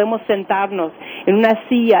cosa que podemos sentarnos en una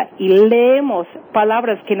silla y leemos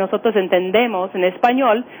palabras que nosotros entendemos en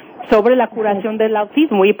español sobre la curación del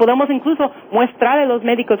autismo, y podemos incluso mostrar a los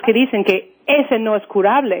médicos que dicen que ese no es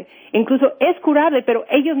curable. Incluso es curable, pero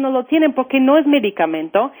ellos no lo tienen porque no es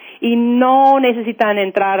medicamento y no necesitan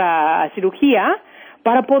entrar a cirugía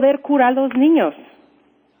para poder curar a los niños.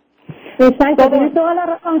 Exacto, tienes toda la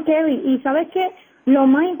razón, Kerri. Y ¿sabes qué? Lo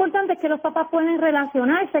más importante es que los papás pueden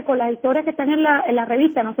relacionarse con las historias que están en la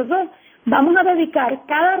revista. Nosotros vamos a dedicar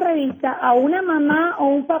cada revista a una mamá o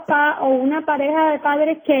un papá o una pareja de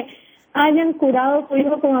padres que hayan curado a su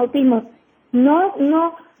hijo con autismo. No,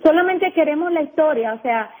 solamente queremos la historia, o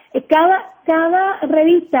sea, Cada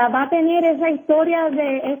revista va a tener esa historia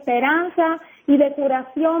de esperanza y de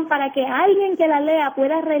curación para que alguien que la lea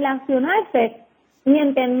pueda relacionarse y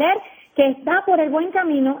entender que está por el buen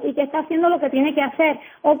camino y que está haciendo lo que tiene que hacer,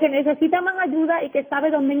 o que necesita más ayuda y que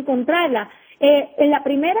sabe dónde encontrarla. En la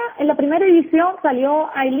primera edición salió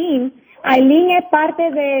Aileen. Aileen es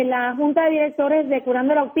parte de la Junta de Directores de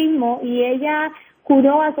Curando el Autismo y ella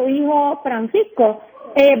curó a su hijo Francisco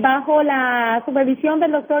bajo la supervisión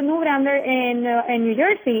del doctor Nubrander en New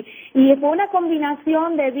Jersey, y fue una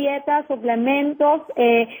combinación de dietas, suplementos,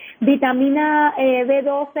 vitamina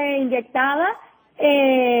B12 inyectada,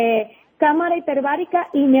 cámara hiperbárica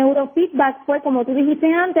y neurofeedback. Fue, como tú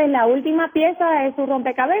dijiste antes, la última pieza de su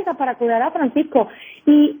rompecabezas para cuidar a Francisco.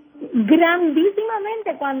 Y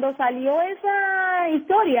grandísimamente, cuando salió esa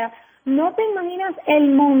historia, no te imaginas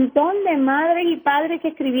el montón de madres y padres que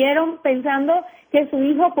escribieron pensando que su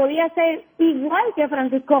hijo podía ser igual que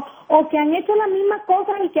Francisco, o que han hecho las mismas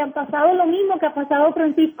cosas y que han pasado lo mismo que ha pasado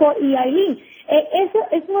Francisco y Aileen. Eso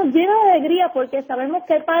nos llena de alegría, porque sabemos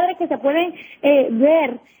que hay padres que se pueden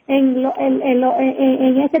ver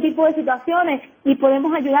en este tipo de situaciones y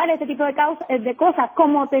podemos ayudar a este tipo de cosas,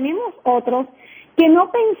 como tenemos otros que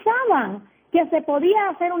no pensaban que se podía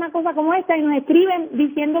hacer una cosa como esta y nos escriben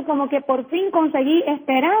diciendo como que por fin conseguí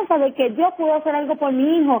esperanza de que yo puedo hacer algo por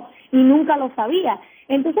mi hijo y nunca lo sabía.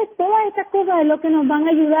 Entonces, todas estas cosas es lo que nos van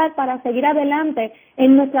a ayudar para seguir adelante.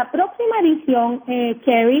 En nuestra próxima edición,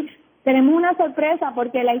 Kerri, tenemos una sorpresa,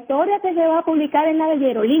 porque la historia que se va a publicar es la de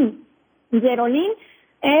Geraldine. Geraldine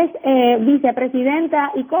es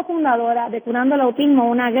vicepresidenta y cofundadora de Curando el Autismo,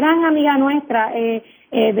 una gran amiga nuestra,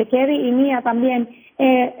 de Kerri y mía también.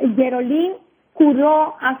 Geraldine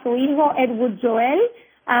curó a su hijo Edward Joel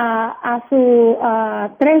a sus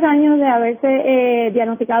 3 años de haberse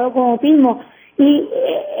diagnosticado con autismo, y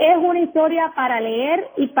es una historia para leer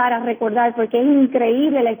y para recordar, porque es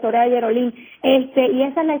increíble la historia de Geraldine, y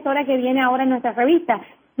esa es la historia que viene ahora en nuestra revista.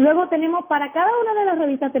 Luego tenemos, para cada una de las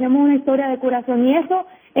revistas tenemos una historia de curación, y eso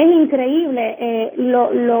es increíble,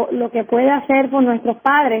 lo que puede hacer por nuestros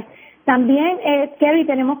padres. También, Kerri,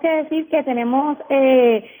 tenemos que decir que tenemos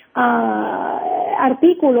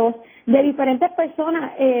artículos de diferentes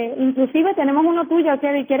personas, inclusive tenemos uno tuyo,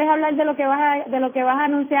 Kerri. ¿Quieres hablar de lo que vas a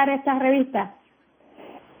anunciar esta revista?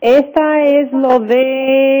 Esta es lo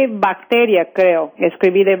de bacteria, creo.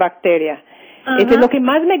 Escribí de bacteria. Lo que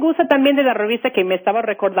más me gusta también de la revista, que me estaba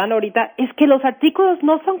recordando ahorita, es que los artículos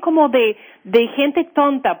no son como de gente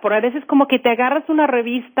tonta. Por a veces como que te agarras una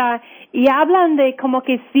revista y hablan de como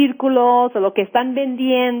que círculos o lo que están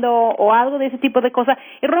vendiendo o algo de ese tipo de cosas,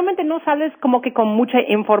 y realmente no sales como que con mucha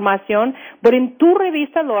información. Pero en tu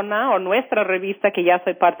revista, Lorna, o nuestra revista, que ya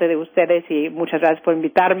soy parte de ustedes, y muchas gracias por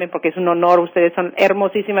invitarme, porque es un honor. Ustedes son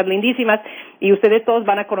hermosísimas, lindísimas, y ustedes todos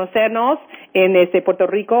van a conocernos en Puerto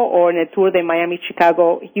Rico o en el tour de Miami,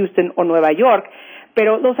 Chicago, Houston o Nueva York.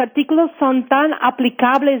 Pero los artículos son tan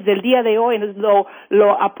aplicables del día de hoy.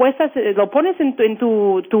 Lo apuestas, lo pones en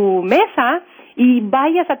tu mesa, y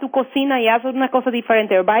vayas a tu cocina y haces una cosa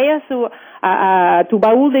diferente, o vayas a tu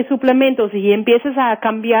baúl de suplementos y empiezas a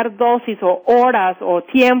cambiar dosis o horas o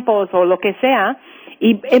tiempos o lo que sea,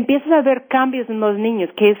 y empiezas a ver cambios en los niños,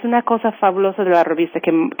 que es una cosa fabulosa de la revista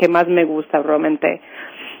que más me gusta realmente.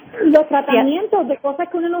 Los tratamientos de cosas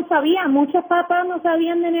que uno no sabía. Muchos papás no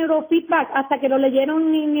sabían de neurofeedback hasta que lo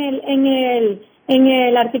leyeron en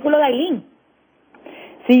el artículo de Aileen.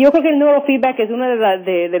 Sí, yo creo que el neurofeedback es uno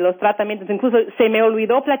de los tratamientos. Incluso se me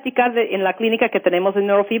olvidó platicar en la clínica que tenemos el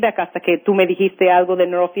neurofeedback hasta que tú me dijiste algo de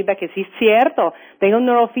neurofeedback, que sí es cierto. Tengo un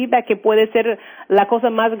neurofeedback que puede ser la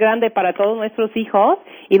cosa más grande para todos nuestros hijos,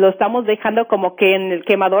 y lo estamos dejando como que en el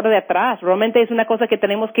quemador de atrás. Realmente es una cosa que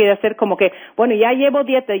tenemos que hacer como que, bueno, ya llevo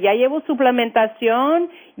dieta, ya llevo suplementación,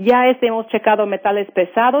 ya hemos checado metales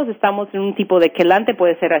pesados, estamos en un tipo de quelante,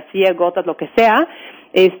 puede ser así, gotas, lo que sea.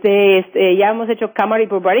 Ya hemos hecho cámara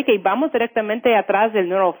hiperbárica y vamos directamente atrás del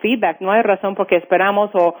neurofeedback. No hay razón por qué esperamos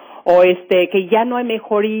o que ya no hay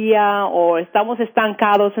mejoría o estamos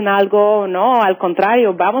estancados en algo. No, al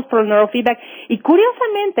contrario, vamos por el neurofeedback. Y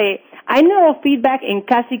curiosamente, hay neurofeedback en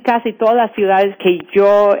casi todas las ciudades que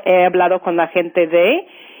yo he hablado con la gente de,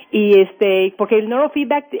 y porque el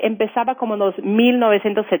neurofeedback empezaba como en los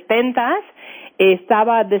 1970s,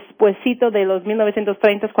 estaba despuesito de los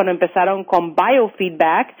 1930s cuando empezaron con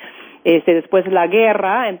biofeedback, después de la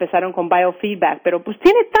guerra empezaron con biofeedback, pero pues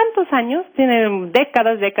tiene tantos años, tiene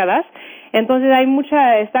décadas, Entonces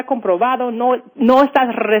está comprobado, no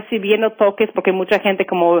estás recibiendo toques porque mucha gente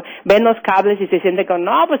como ven los cables y se siente con,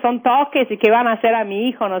 no, pues son toques y qué van a hacer a mi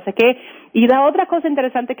hijo, no sé qué. Y la otra cosa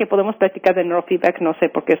interesante que podemos platicar de neurofeedback, no sé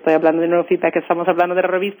por qué estoy hablando de neurofeedback, estamos hablando de la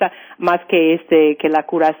revista más que la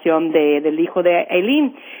curación del hijo de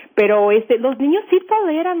Aileen. Pero los niños sí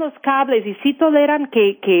toleran los cables y sí toleran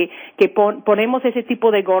que ponemos ese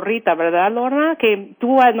tipo de gorrita, ¿verdad, Lorna? Que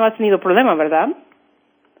tú no has tenido problema, ¿verdad?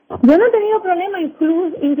 Yo no he tenido problema,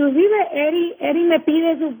 inclusive Eri me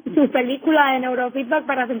pide su película de neurofeedback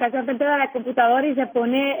para sentarse frente a la computadora y se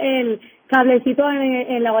pone el cablecito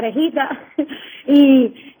en la orejita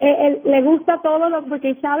y le gusta todo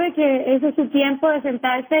porque sabe que ese es su tiempo de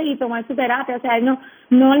sentarse y tomar su terapia, o sea,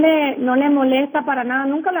 no le molesta para nada,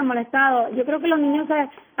 nunca le ha molestado. Yo creo que los niños se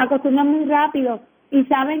acostumbran muy rápido y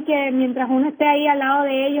saben que mientras uno esté ahí al lado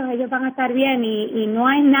de ellos van a estar bien y no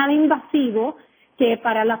hay nada invasivo, que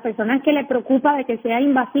para las personas que les preocupa de que sea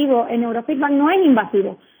invasivo, el neurofeedback no es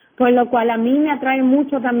invasivo, por lo cual a mí me atrae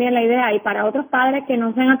mucho también la idea, y para otros padres que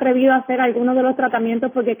no se han atrevido a hacer algunos de los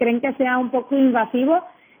tratamientos porque creen que sea un poco invasivo,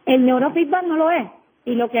 el neurofeedback no lo es,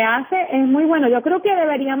 y lo que hace es muy bueno. Yo creo que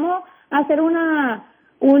deberíamos hacer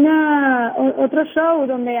otro show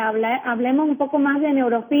donde hablemos un poco más de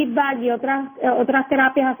neurofeedback y otras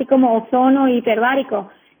terapias así como ozono y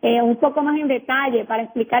hiperbárico, un poco más en detalle para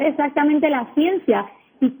explicar exactamente la ciencia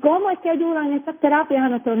y cómo es que ayudan estas terapias a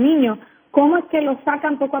nuestros niños, cómo es que los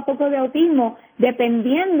sacan poco a poco de autismo,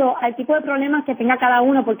 dependiendo al tipo de problemas que tenga cada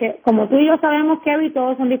uno, porque como tú y yo sabemos, Kerri,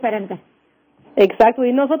 todos son diferentes. Exacto,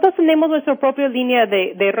 y nosotros tenemos nuestra propia línea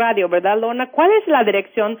de radio, ¿verdad, Lorna? ¿Cuál es la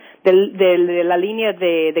dirección de la línea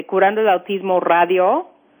de Curando el Autismo Radio?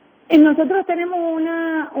 Nosotros tenemos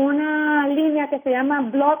una línea que se llama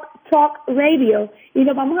Blog Talk Radio y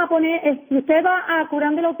lo vamos a poner, si usted va a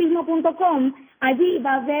curandoelautismo.com, allí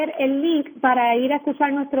va a ver el link para ir a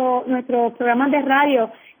escuchar nuestros programas de radio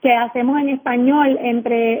que hacemos en español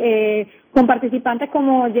con participantes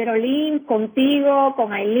como Geraldine, contigo,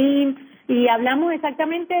 con Aileen, y hablamos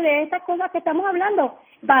exactamente de estas cosas que estamos hablando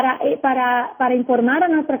para informar a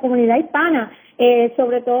nuestra comunidad hispana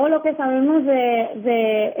sobre todo lo que sabemos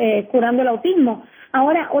de Curando el Autismo.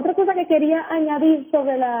 Ahora, otra cosa que quería añadir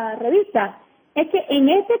sobre la revista es que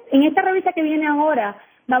en esta revista que viene ahora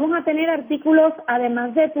vamos a tener artículos,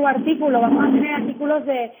 además de tu artículo, vamos a tener artículos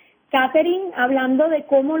de Catherine hablando de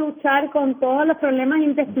cómo luchar con todos los problemas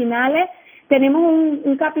intestinales. Tenemos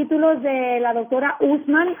un capítulo de la doctora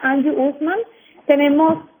Andrew Usman.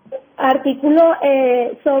 Tenemos artículos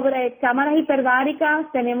sobre cámaras hiperbáricas.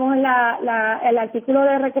 Tenemos el artículo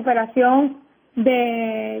de recuperación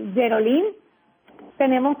de Geraldine.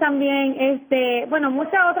 Tenemos también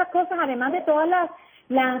muchas otras cosas, además de todas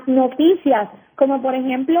las noticias, como por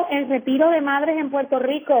ejemplo el retiro de madres en Puerto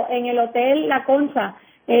Rico, en el Hotel La Concha,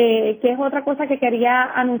 que es otra cosa que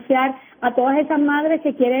quería anunciar a todas esas madres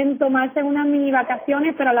que quieren tomarse unas mini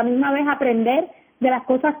vacaciones, pero a la misma vez aprender de las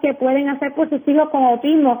cosas que pueden hacer por sus hijos con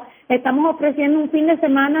autismo. Estamos ofreciendo un fin de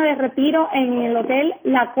semana de retiro en el Hotel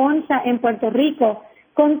La Concha en Puerto Rico,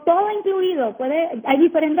 con todo incluido. Hay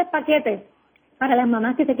diferentes paquetes para las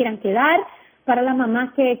mamás que se quieran quedar, para las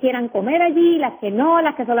mamás que quieran comer allí, las que no,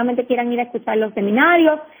 las que solamente quieran ir a escuchar los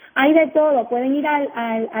seminarios. Hay de todo. Pueden ir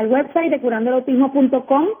al website de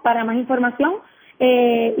curandoelautismo.com para más información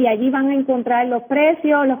y allí van a encontrar los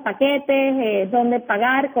precios, los paquetes, dónde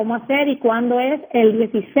pagar, cómo hacer y cuándo es el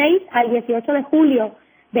 16 al 18 de julio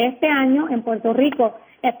de este año en Puerto Rico.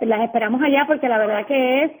 Las esperamos allá porque la verdad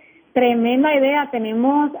que es tremenda idea.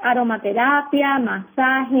 Tenemos aromaterapia,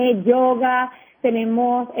 masaje, yoga,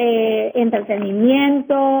 tenemos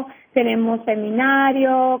entretenimiento, tenemos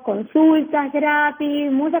seminarios, consultas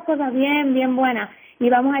gratis, muchas cosas bien buenas. Y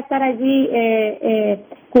vamos a estar allí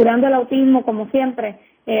curando el autismo, como siempre,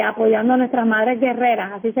 apoyando a nuestras madres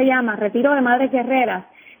guerreras, así se llama, Retiro de Madres Guerreras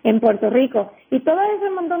en Puerto Rico. Y todo ese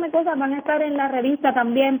montón de cosas van a estar en la revista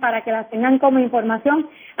también para que las tengan como información,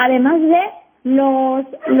 además de los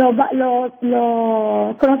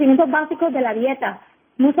conocimientos básicos de la dieta.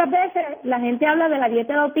 Muchas veces la gente habla de la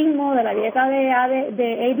dieta de autismo, de la dieta de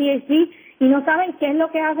ADHD y no saben qué es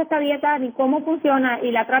lo que hace esta dieta ni cómo funciona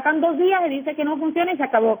y la tratan 2 días y dice que no funciona y se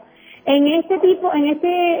acabó. En esta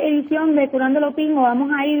edición de Curando el Autismo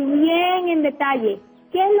vamos a ir bien en detalle.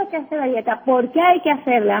 ¿Qué es lo que hace la dieta? ¿Por qué hay que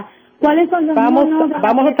hacerla? ¿Cuáles son los números de la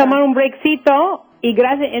Vamos a dieta? tomar un breakcito y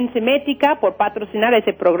gracias Enzimética por patrocinar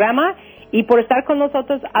ese programa y por estar con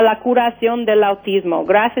nosotros a la curación del autismo.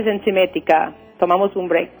 Gracias Enzimética. Tomamos un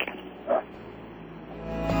break.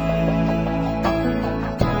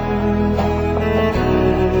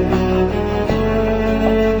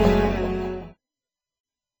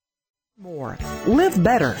 Live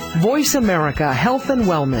better. Voice America Health and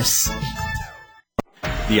Wellness.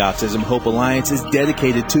 The Autism Hope Alliance is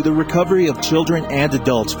dedicated to the recovery of children and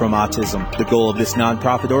adults from autism. The goal of this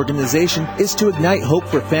nonprofit organization is to ignite hope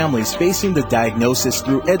for families facing the diagnosis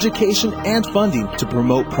through education and funding to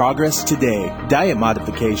promote progress today. Diet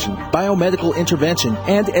modification, biomedical intervention,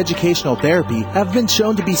 and educational therapy have been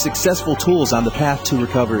shown to be successful tools on the path to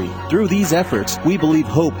recovery. Through these efforts, we believe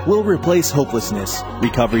hope will replace hopelessness.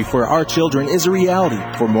 Recovery for our children is a reality.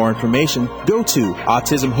 For more information, go to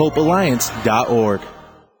autismhopealliance.org.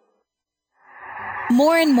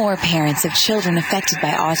 More and more parents of children affected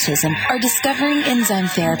by autism are discovering enzyme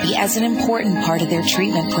therapy as an important part of their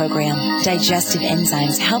treatment program. Digestive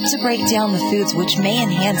enzymes help to break down the foods which may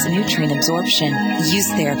enhance nutrient absorption.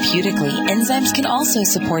 Used therapeutically, enzymes can also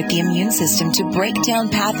support the immune system to break down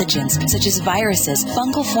pathogens such as viruses,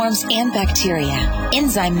 fungal forms, and bacteria.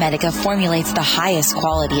 Enzyme Medica formulates the highest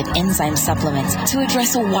quality of enzyme supplements to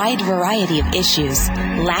address a wide variety of issues.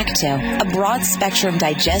 Lacto, a broad-spectrum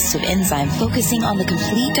digestive enzyme focusing on the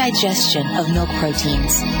complete digestion of milk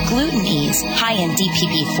proteins. Gluten Ease, high in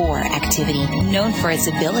DPP4 activity, known for its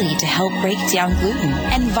ability to help break down gluten.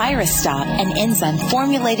 And Virus Stop, an enzyme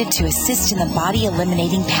formulated to assist in the body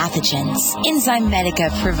eliminating pathogens. Enzyme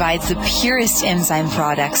Medica provides the purest enzyme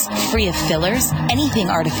products, free of fillers, anything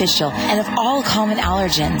artificial, and of all common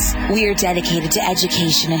allergens. We are dedicated to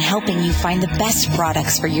education and helping you find the best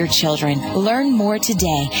products for your children. Learn more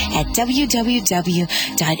today at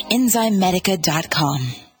www.enzymemedica.com.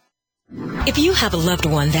 If you have a loved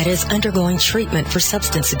one that is undergoing treatment for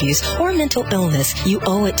substance abuse or mental illness, you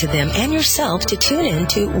owe it to them and yourself to tune in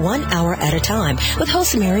to 1 Hour at a Time with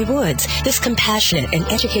host Mary Woods. This compassionate and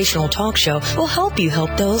educational talk show will help you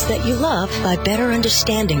help those that you love by better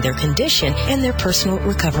understanding their condition and their personal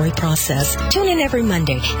recovery process. Tune in every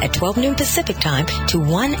Monday at 12 noon Pacific Time to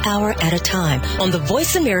 1 Hour at a Time on the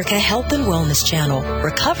Voice America Health and Wellness Channel.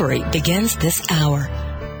 Recovery begins this hour.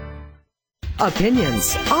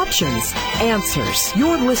 Opinions, options, answers.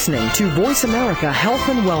 You're listening to Voice America Health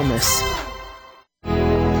and Wellness.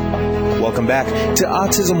 Welcome back to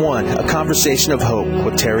Autism One, a conversation of hope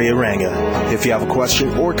with Kerri Aranga. If you have a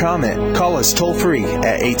question or comment, call us toll-free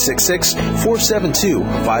at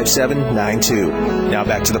 866-472-5792. Now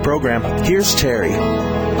back to the program. Here's Kerri.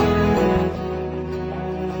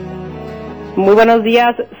 Muy buenos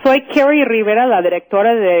días. Soy Kerri Rivera, la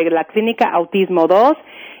directora de la clínica Autismo 2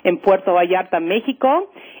 en Puerto Vallarta, México.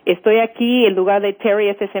 Estoy aquí en lugar de Terry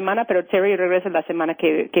esta semana, pero Terry regresa la semana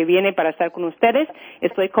que viene para estar con ustedes.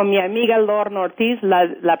 Estoy con mi amiga Lorna Ortiz,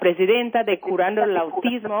 la presidenta de Curando el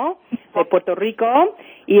Autismo de Puerto Rico,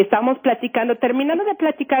 y estamos terminando de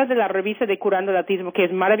platicar de la revista de Curando el Autismo, que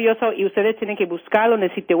es maravilloso, y ustedes tienen que buscarlo en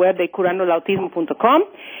el sitio web de curandoelautismo.com.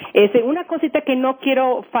 Una cosita que no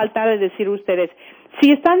quiero faltar de decir a ustedes: si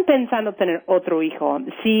están pensando tener otro hijo,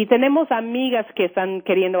 si tenemos amigas que están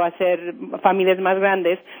queriendo hacer familias más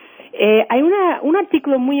grandes, hay un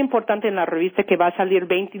artículo muy importante en la revista que va a salir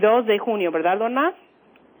 22 de junio, ¿verdad, Lorna?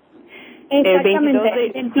 Exactamente,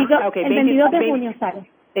 el 22 de junio sale.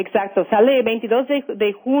 Exacto, sale el 22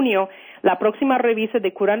 de junio la próxima revista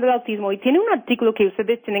de Curando el Autismo, y tiene un artículo que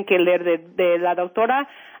ustedes tienen que leer de la doctora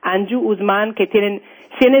Anju Usman, que tienen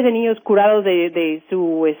cientos de niños curados de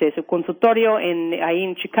su consultorio ahí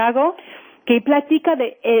en Chicago, que platica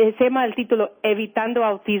se llama el título Evitando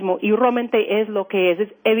Autismo, y realmente es lo que es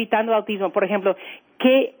evitando autismo. Por ejemplo,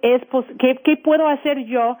 ¿qué puedo hacer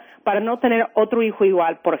yo para no tener otro hijo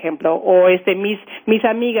igual, por ejemplo? O mis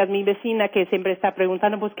amigas, mi vecina que siempre está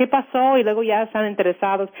preguntando, pues, ¿qué pasó? Y luego ya están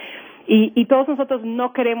interesados. Y todos nosotros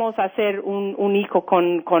no queremos hacer un hijo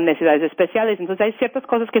con necesidades especiales. Entonces hay ciertas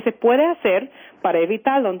cosas que se puede hacer para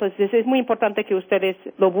evitarlo. Entonces es muy importante que ustedes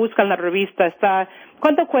lo buscan en la revista.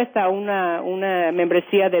 ¿Cuánto cuesta una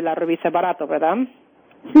membresía de la revista? Barato, ¿verdad?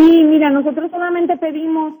 Sí, mira, nosotros solamente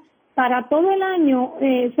pedimos para todo el año,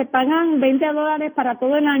 se pagan $20 para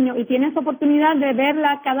todo el año, y tienes oportunidad de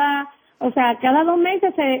verla cada 2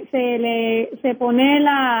 meses se pone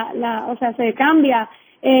se cambia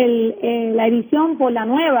la edición por la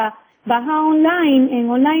nueva. Baja online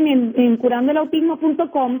en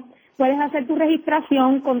curandoelautismo.com, puedes hacer tu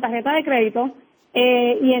registración con tarjeta de crédito,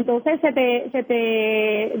 y entonces se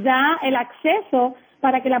te da el acceso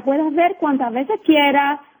para que la puedas ver cuantas veces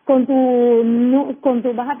quieras. Con tu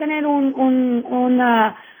vas a tener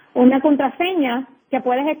una contraseña que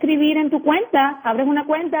puedes escribir en tu cuenta. Abres una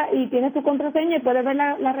cuenta y tienes tu contraseña y puedes ver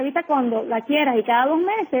la revista cuando la quieras, y cada 2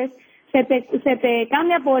 meses se te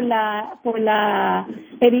cambia por la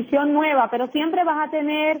edición nueva, pero siempre vas a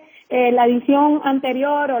tener la edición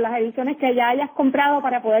anterior o las ediciones que ya hayas comprado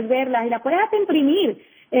para poder verlas, y la puedes hasta imprimir.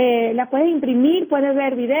 la puedes imprimir, puedes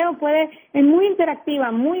ver videos, es muy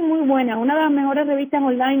interactiva, muy, muy buena. Una de las mejores revistas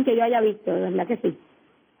online que yo haya visto, de verdad que sí.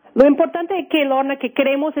 Lo importante es que, Lorna, que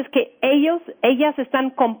queremos es que ellas están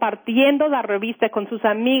compartiendo la revista con sus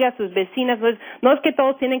amigas, sus vecinas. Entonces, no es que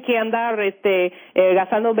todos tienen que andar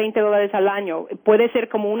gastando $20 al año. Puede ser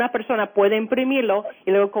como una persona puede imprimirlo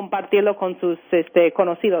y luego compartirlo con sus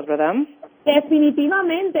conocidos, ¿verdad?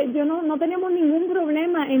 Definitivamente, no tenemos ningún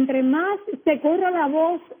problema. Entre más se corra la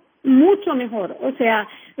voz, mucho mejor. O sea,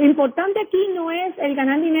 lo importante aquí no es el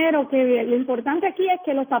ganar dinero, lo importante aquí es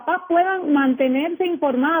que los papás puedan mantenerse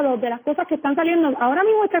informados de las cosas que están saliendo. Ahora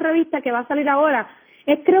mismo esta revista que va a salir ahora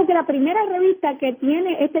es creo que la primera revista que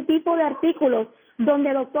tiene este tipo de artículos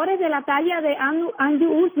donde doctores de la talla de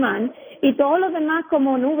Andrew Usman y todos los demás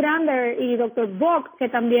como Nu Brander y Dr. Bock, que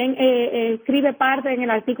también escribe parte en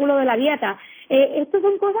el artículo de la dieta, estas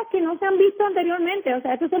son cosas que no se han visto anteriormente. O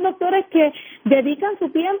sea, estos son doctores que dedican su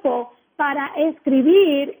tiempo para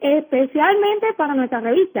escribir especialmente para nuestra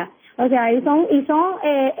revista. O sea, y son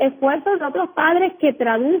esfuerzos de otros padres que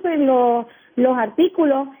traducen los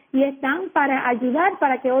artículos y están para ayudar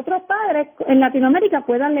para que otros padres en Latinoamérica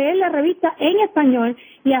puedan leer la revista en español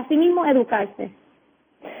y así mismo educarse.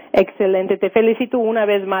 Excelente, te felicito una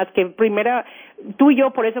vez más, que primero tú y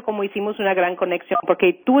yo por eso como hicimos una gran conexión,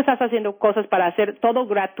 porque tú estás haciendo cosas para hacer todo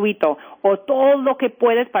gratuito o todo lo que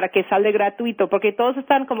puedes para que salga gratuito, porque todos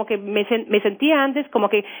están como que me sentía antes como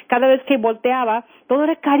que cada vez que volteaba todo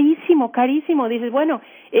era carísimo, dices, bueno,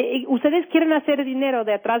 ustedes quieren hacer dinero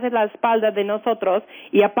de atrás de la espalda de nosotros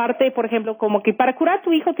y aparte, por ejemplo, como que para curar a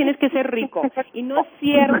tu hijo tienes que ser rico y no es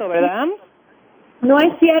cierto, ¿verdad? No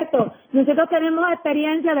es cierto. Nosotros tenemos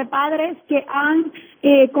experiencia de padres que han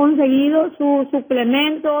conseguido sus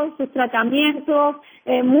suplementos, sus tratamientos,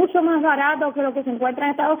 mucho más baratos que lo que se encuentra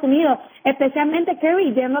en Estados Unidos. Especialmente,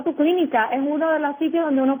 Kerri, yendo a tu clínica, es uno de los sitios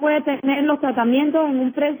donde uno puede tener los tratamientos en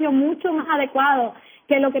un precio mucho más adecuado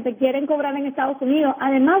que lo que te quieren cobrar en Estados Unidos.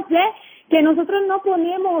 Además de que nosotros no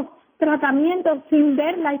ponemos tratamientos sin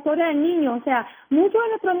ver la historia del niño. O sea, muchos de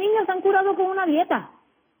nuestros niños se han curado con una dieta.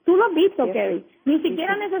 Tú lo has visto, sí. Kerri. Ni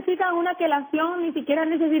siquiera necesitan una quelación, ni siquiera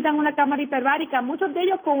necesitan una cámara hiperbárica. Muchos de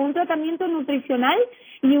ellos con un tratamiento nutricional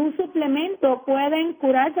y un suplemento pueden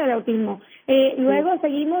curarse de autismo. Luego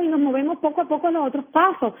seguimos y nos movemos poco a poco en los otros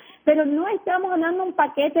pasos. Pero no estamos dando un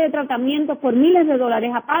paquete de tratamientos por miles de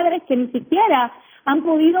dólares a padres que ni siquiera han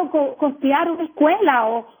podido costear una escuela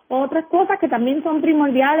o otras cosas que también son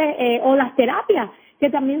primordiales, o las terapias que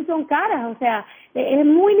también son caras. O sea, es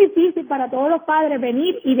muy difícil para todos los padres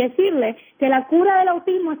venir y decirles que la cura del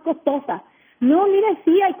autismo es costosa. No, mire,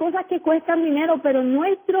 sí, hay cosas que cuestan dinero, pero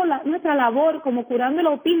nuestra labor como Curando el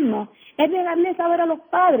Autismo es de darle saber a los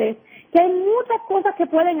padres que hay muchas cosas que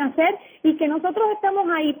pueden hacer y que nosotros estamos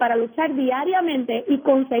ahí para luchar diariamente y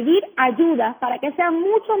conseguir ayuda para que sea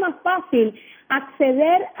mucho más fácil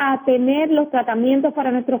acceder a tener los tratamientos para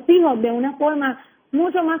nuestros hijos de una forma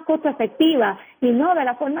mucho más costo efectiva y no de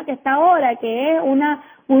la forma que está ahora, que es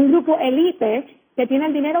un grupo élite que tiene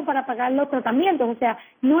el dinero para pagar los tratamientos. O sea,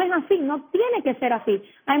 no es así, no tiene que ser así.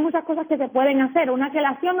 Hay muchas cosas que se pueden hacer. Una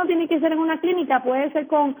quelación no tiene que ser en una clínica, puede ser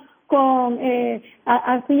con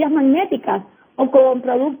arcillas magnéticas o con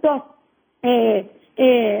productos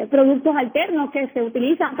alternos que se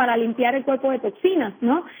utilizan para limpiar el cuerpo de toxinas,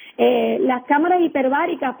 ¿no? Las cámaras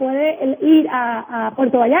hiperbáricas, puede ir a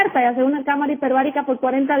Puerto Vallarta y hacer una cámara hiperbárica por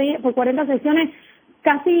 40 sesiones,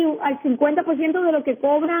 casi al 50% de lo que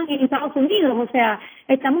cobran en Estados Unidos. O sea,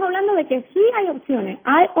 estamos hablando de que sí hay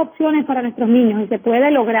opciones para nuestros niños y se puede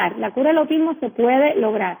lograr. La cura del autismo se puede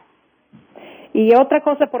lograr. Y otra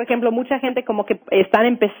cosa, por ejemplo, mucha gente como que están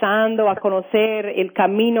empezando a conocer el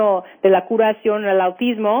camino de la curación del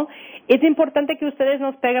autismo. Es importante que ustedes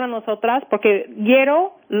nos peguen a nosotras, porque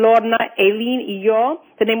Gero, Lorna, Eileen y yo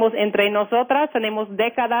tenemos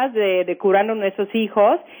décadas de curando a nuestros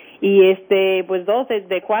hijos y pues 2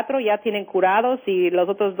 de 4 ya tienen curados y los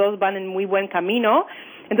otros 2 van en muy buen camino.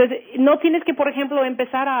 Entonces, no tienes que, por ejemplo,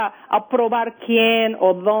 empezar a probar quién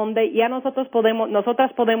o dónde. Ya nosotras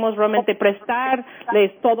podemos realmente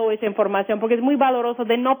prestarles toda esa información, porque es muy valoroso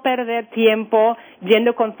de no perder tiempo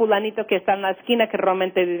yendo con fulanito que está en la esquina, que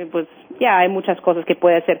realmente, pues, ya hay muchas cosas que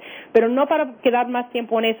puede hacer. Pero no para quedar más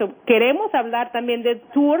tiempo en eso. Queremos hablar también del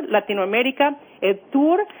Tour Latinoamérica, el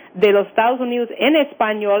Tour de los Estados Unidos en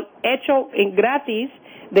español, hecho gratis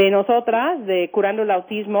de nosotras, de Curando el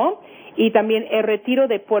Autismo. Y también el retiro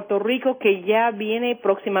de Puerto Rico, que ya viene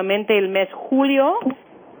próximamente el mes julio.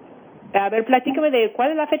 A ver, platícame de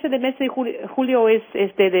cuál es la fecha del mes de julio es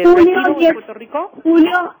de retiro de Puerto Rico.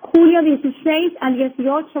 Julio 16 al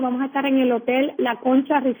 18 vamos a estar en el Hotel La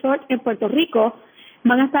Concha Resort en Puerto Rico.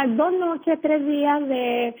 Van a estar 2 noches, 3 días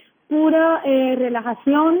de pura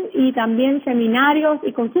relajación y también seminarios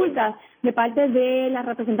y consultas de parte de las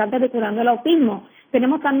representantes de Curando el Autismo.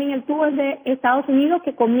 Tenemos también el tour de Estados Unidos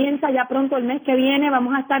que comienza ya pronto el mes que viene.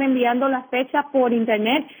 Vamos a estar enviando las fechas por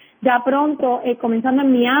internet ya pronto, comenzando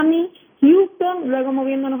en Miami, Houston, luego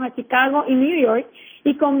moviéndonos a Chicago y New York.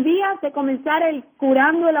 Y con días de comenzar el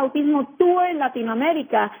Curando el Autismo Tour en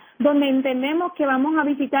Latinoamérica, donde entendemos que vamos a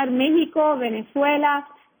visitar México, Venezuela,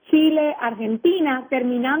 Chile, Argentina,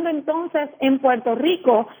 terminando entonces en Puerto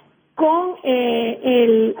Rico con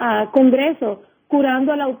el Congreso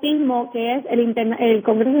Curando el Autismo, que es el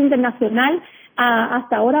Congreso Internacional,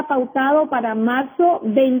 hasta ahora pautado para marzo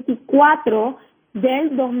 24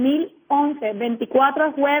 del 2011. 24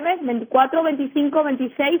 es jueves, 24, 25,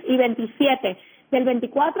 26 y 27. Del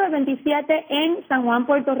 24 al 27 en San Juan,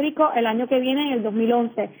 Puerto Rico, el año que viene, en el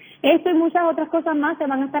 2011. Esto y muchas otras cosas más se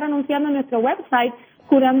van a estar anunciando en nuestro website,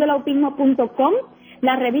 curandoelautismo.com.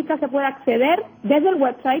 La revista se puede acceder desde el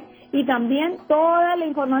website y también toda la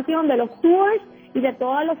información de los tours y de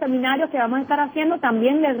todos los seminarios que vamos a estar haciendo,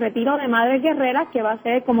 también del retiro de Madres Guerreras, que va a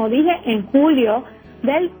ser, como dije, en julio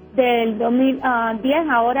del 2010,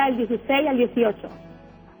 ahora el 16 al 18.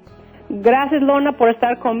 Gracias, Lorna, por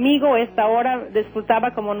estar conmigo. Esta hora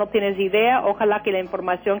disfrutaba como no tienes idea. Ojalá que la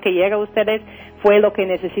información que llega a ustedes fue lo que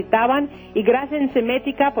necesitaban. Y gracias,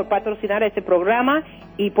 Enzimética, por patrocinar este programa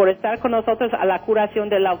y por estar con nosotros a la curación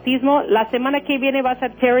del autismo. La semana que viene va a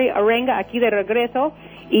ser Kerri Arenga aquí de regreso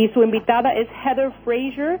y su invitada es Heather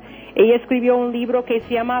Fraser. Ella escribió un libro que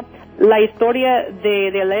se llama La historia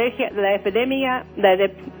de la alergia, de la epidemia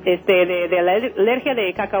de la alergia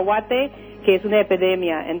de cacahuate, que es una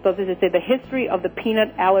epidemia. Entonces, The History of the Peanut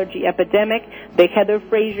Allergy Epidemic, de Heather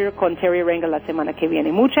Fraser, con Kerri Arenga la semana que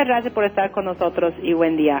viene. Muchas gracias por estar con nosotros y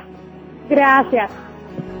buen día. Gracias.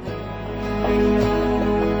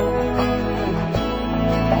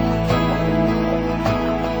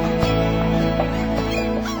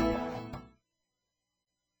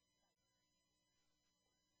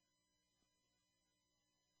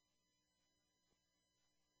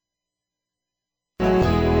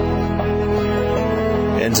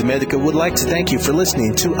 Enzymedica would like to thank you for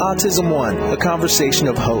listening to Autism One, a conversation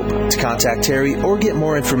of hope. To contact Terry or get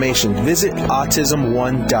more information, visit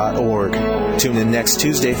autismone.org. Tune in next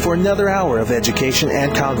Tuesday for another hour of education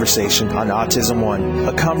and conversation on Autism One,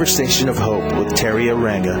 a conversation of hope with Terry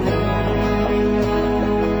Arenga.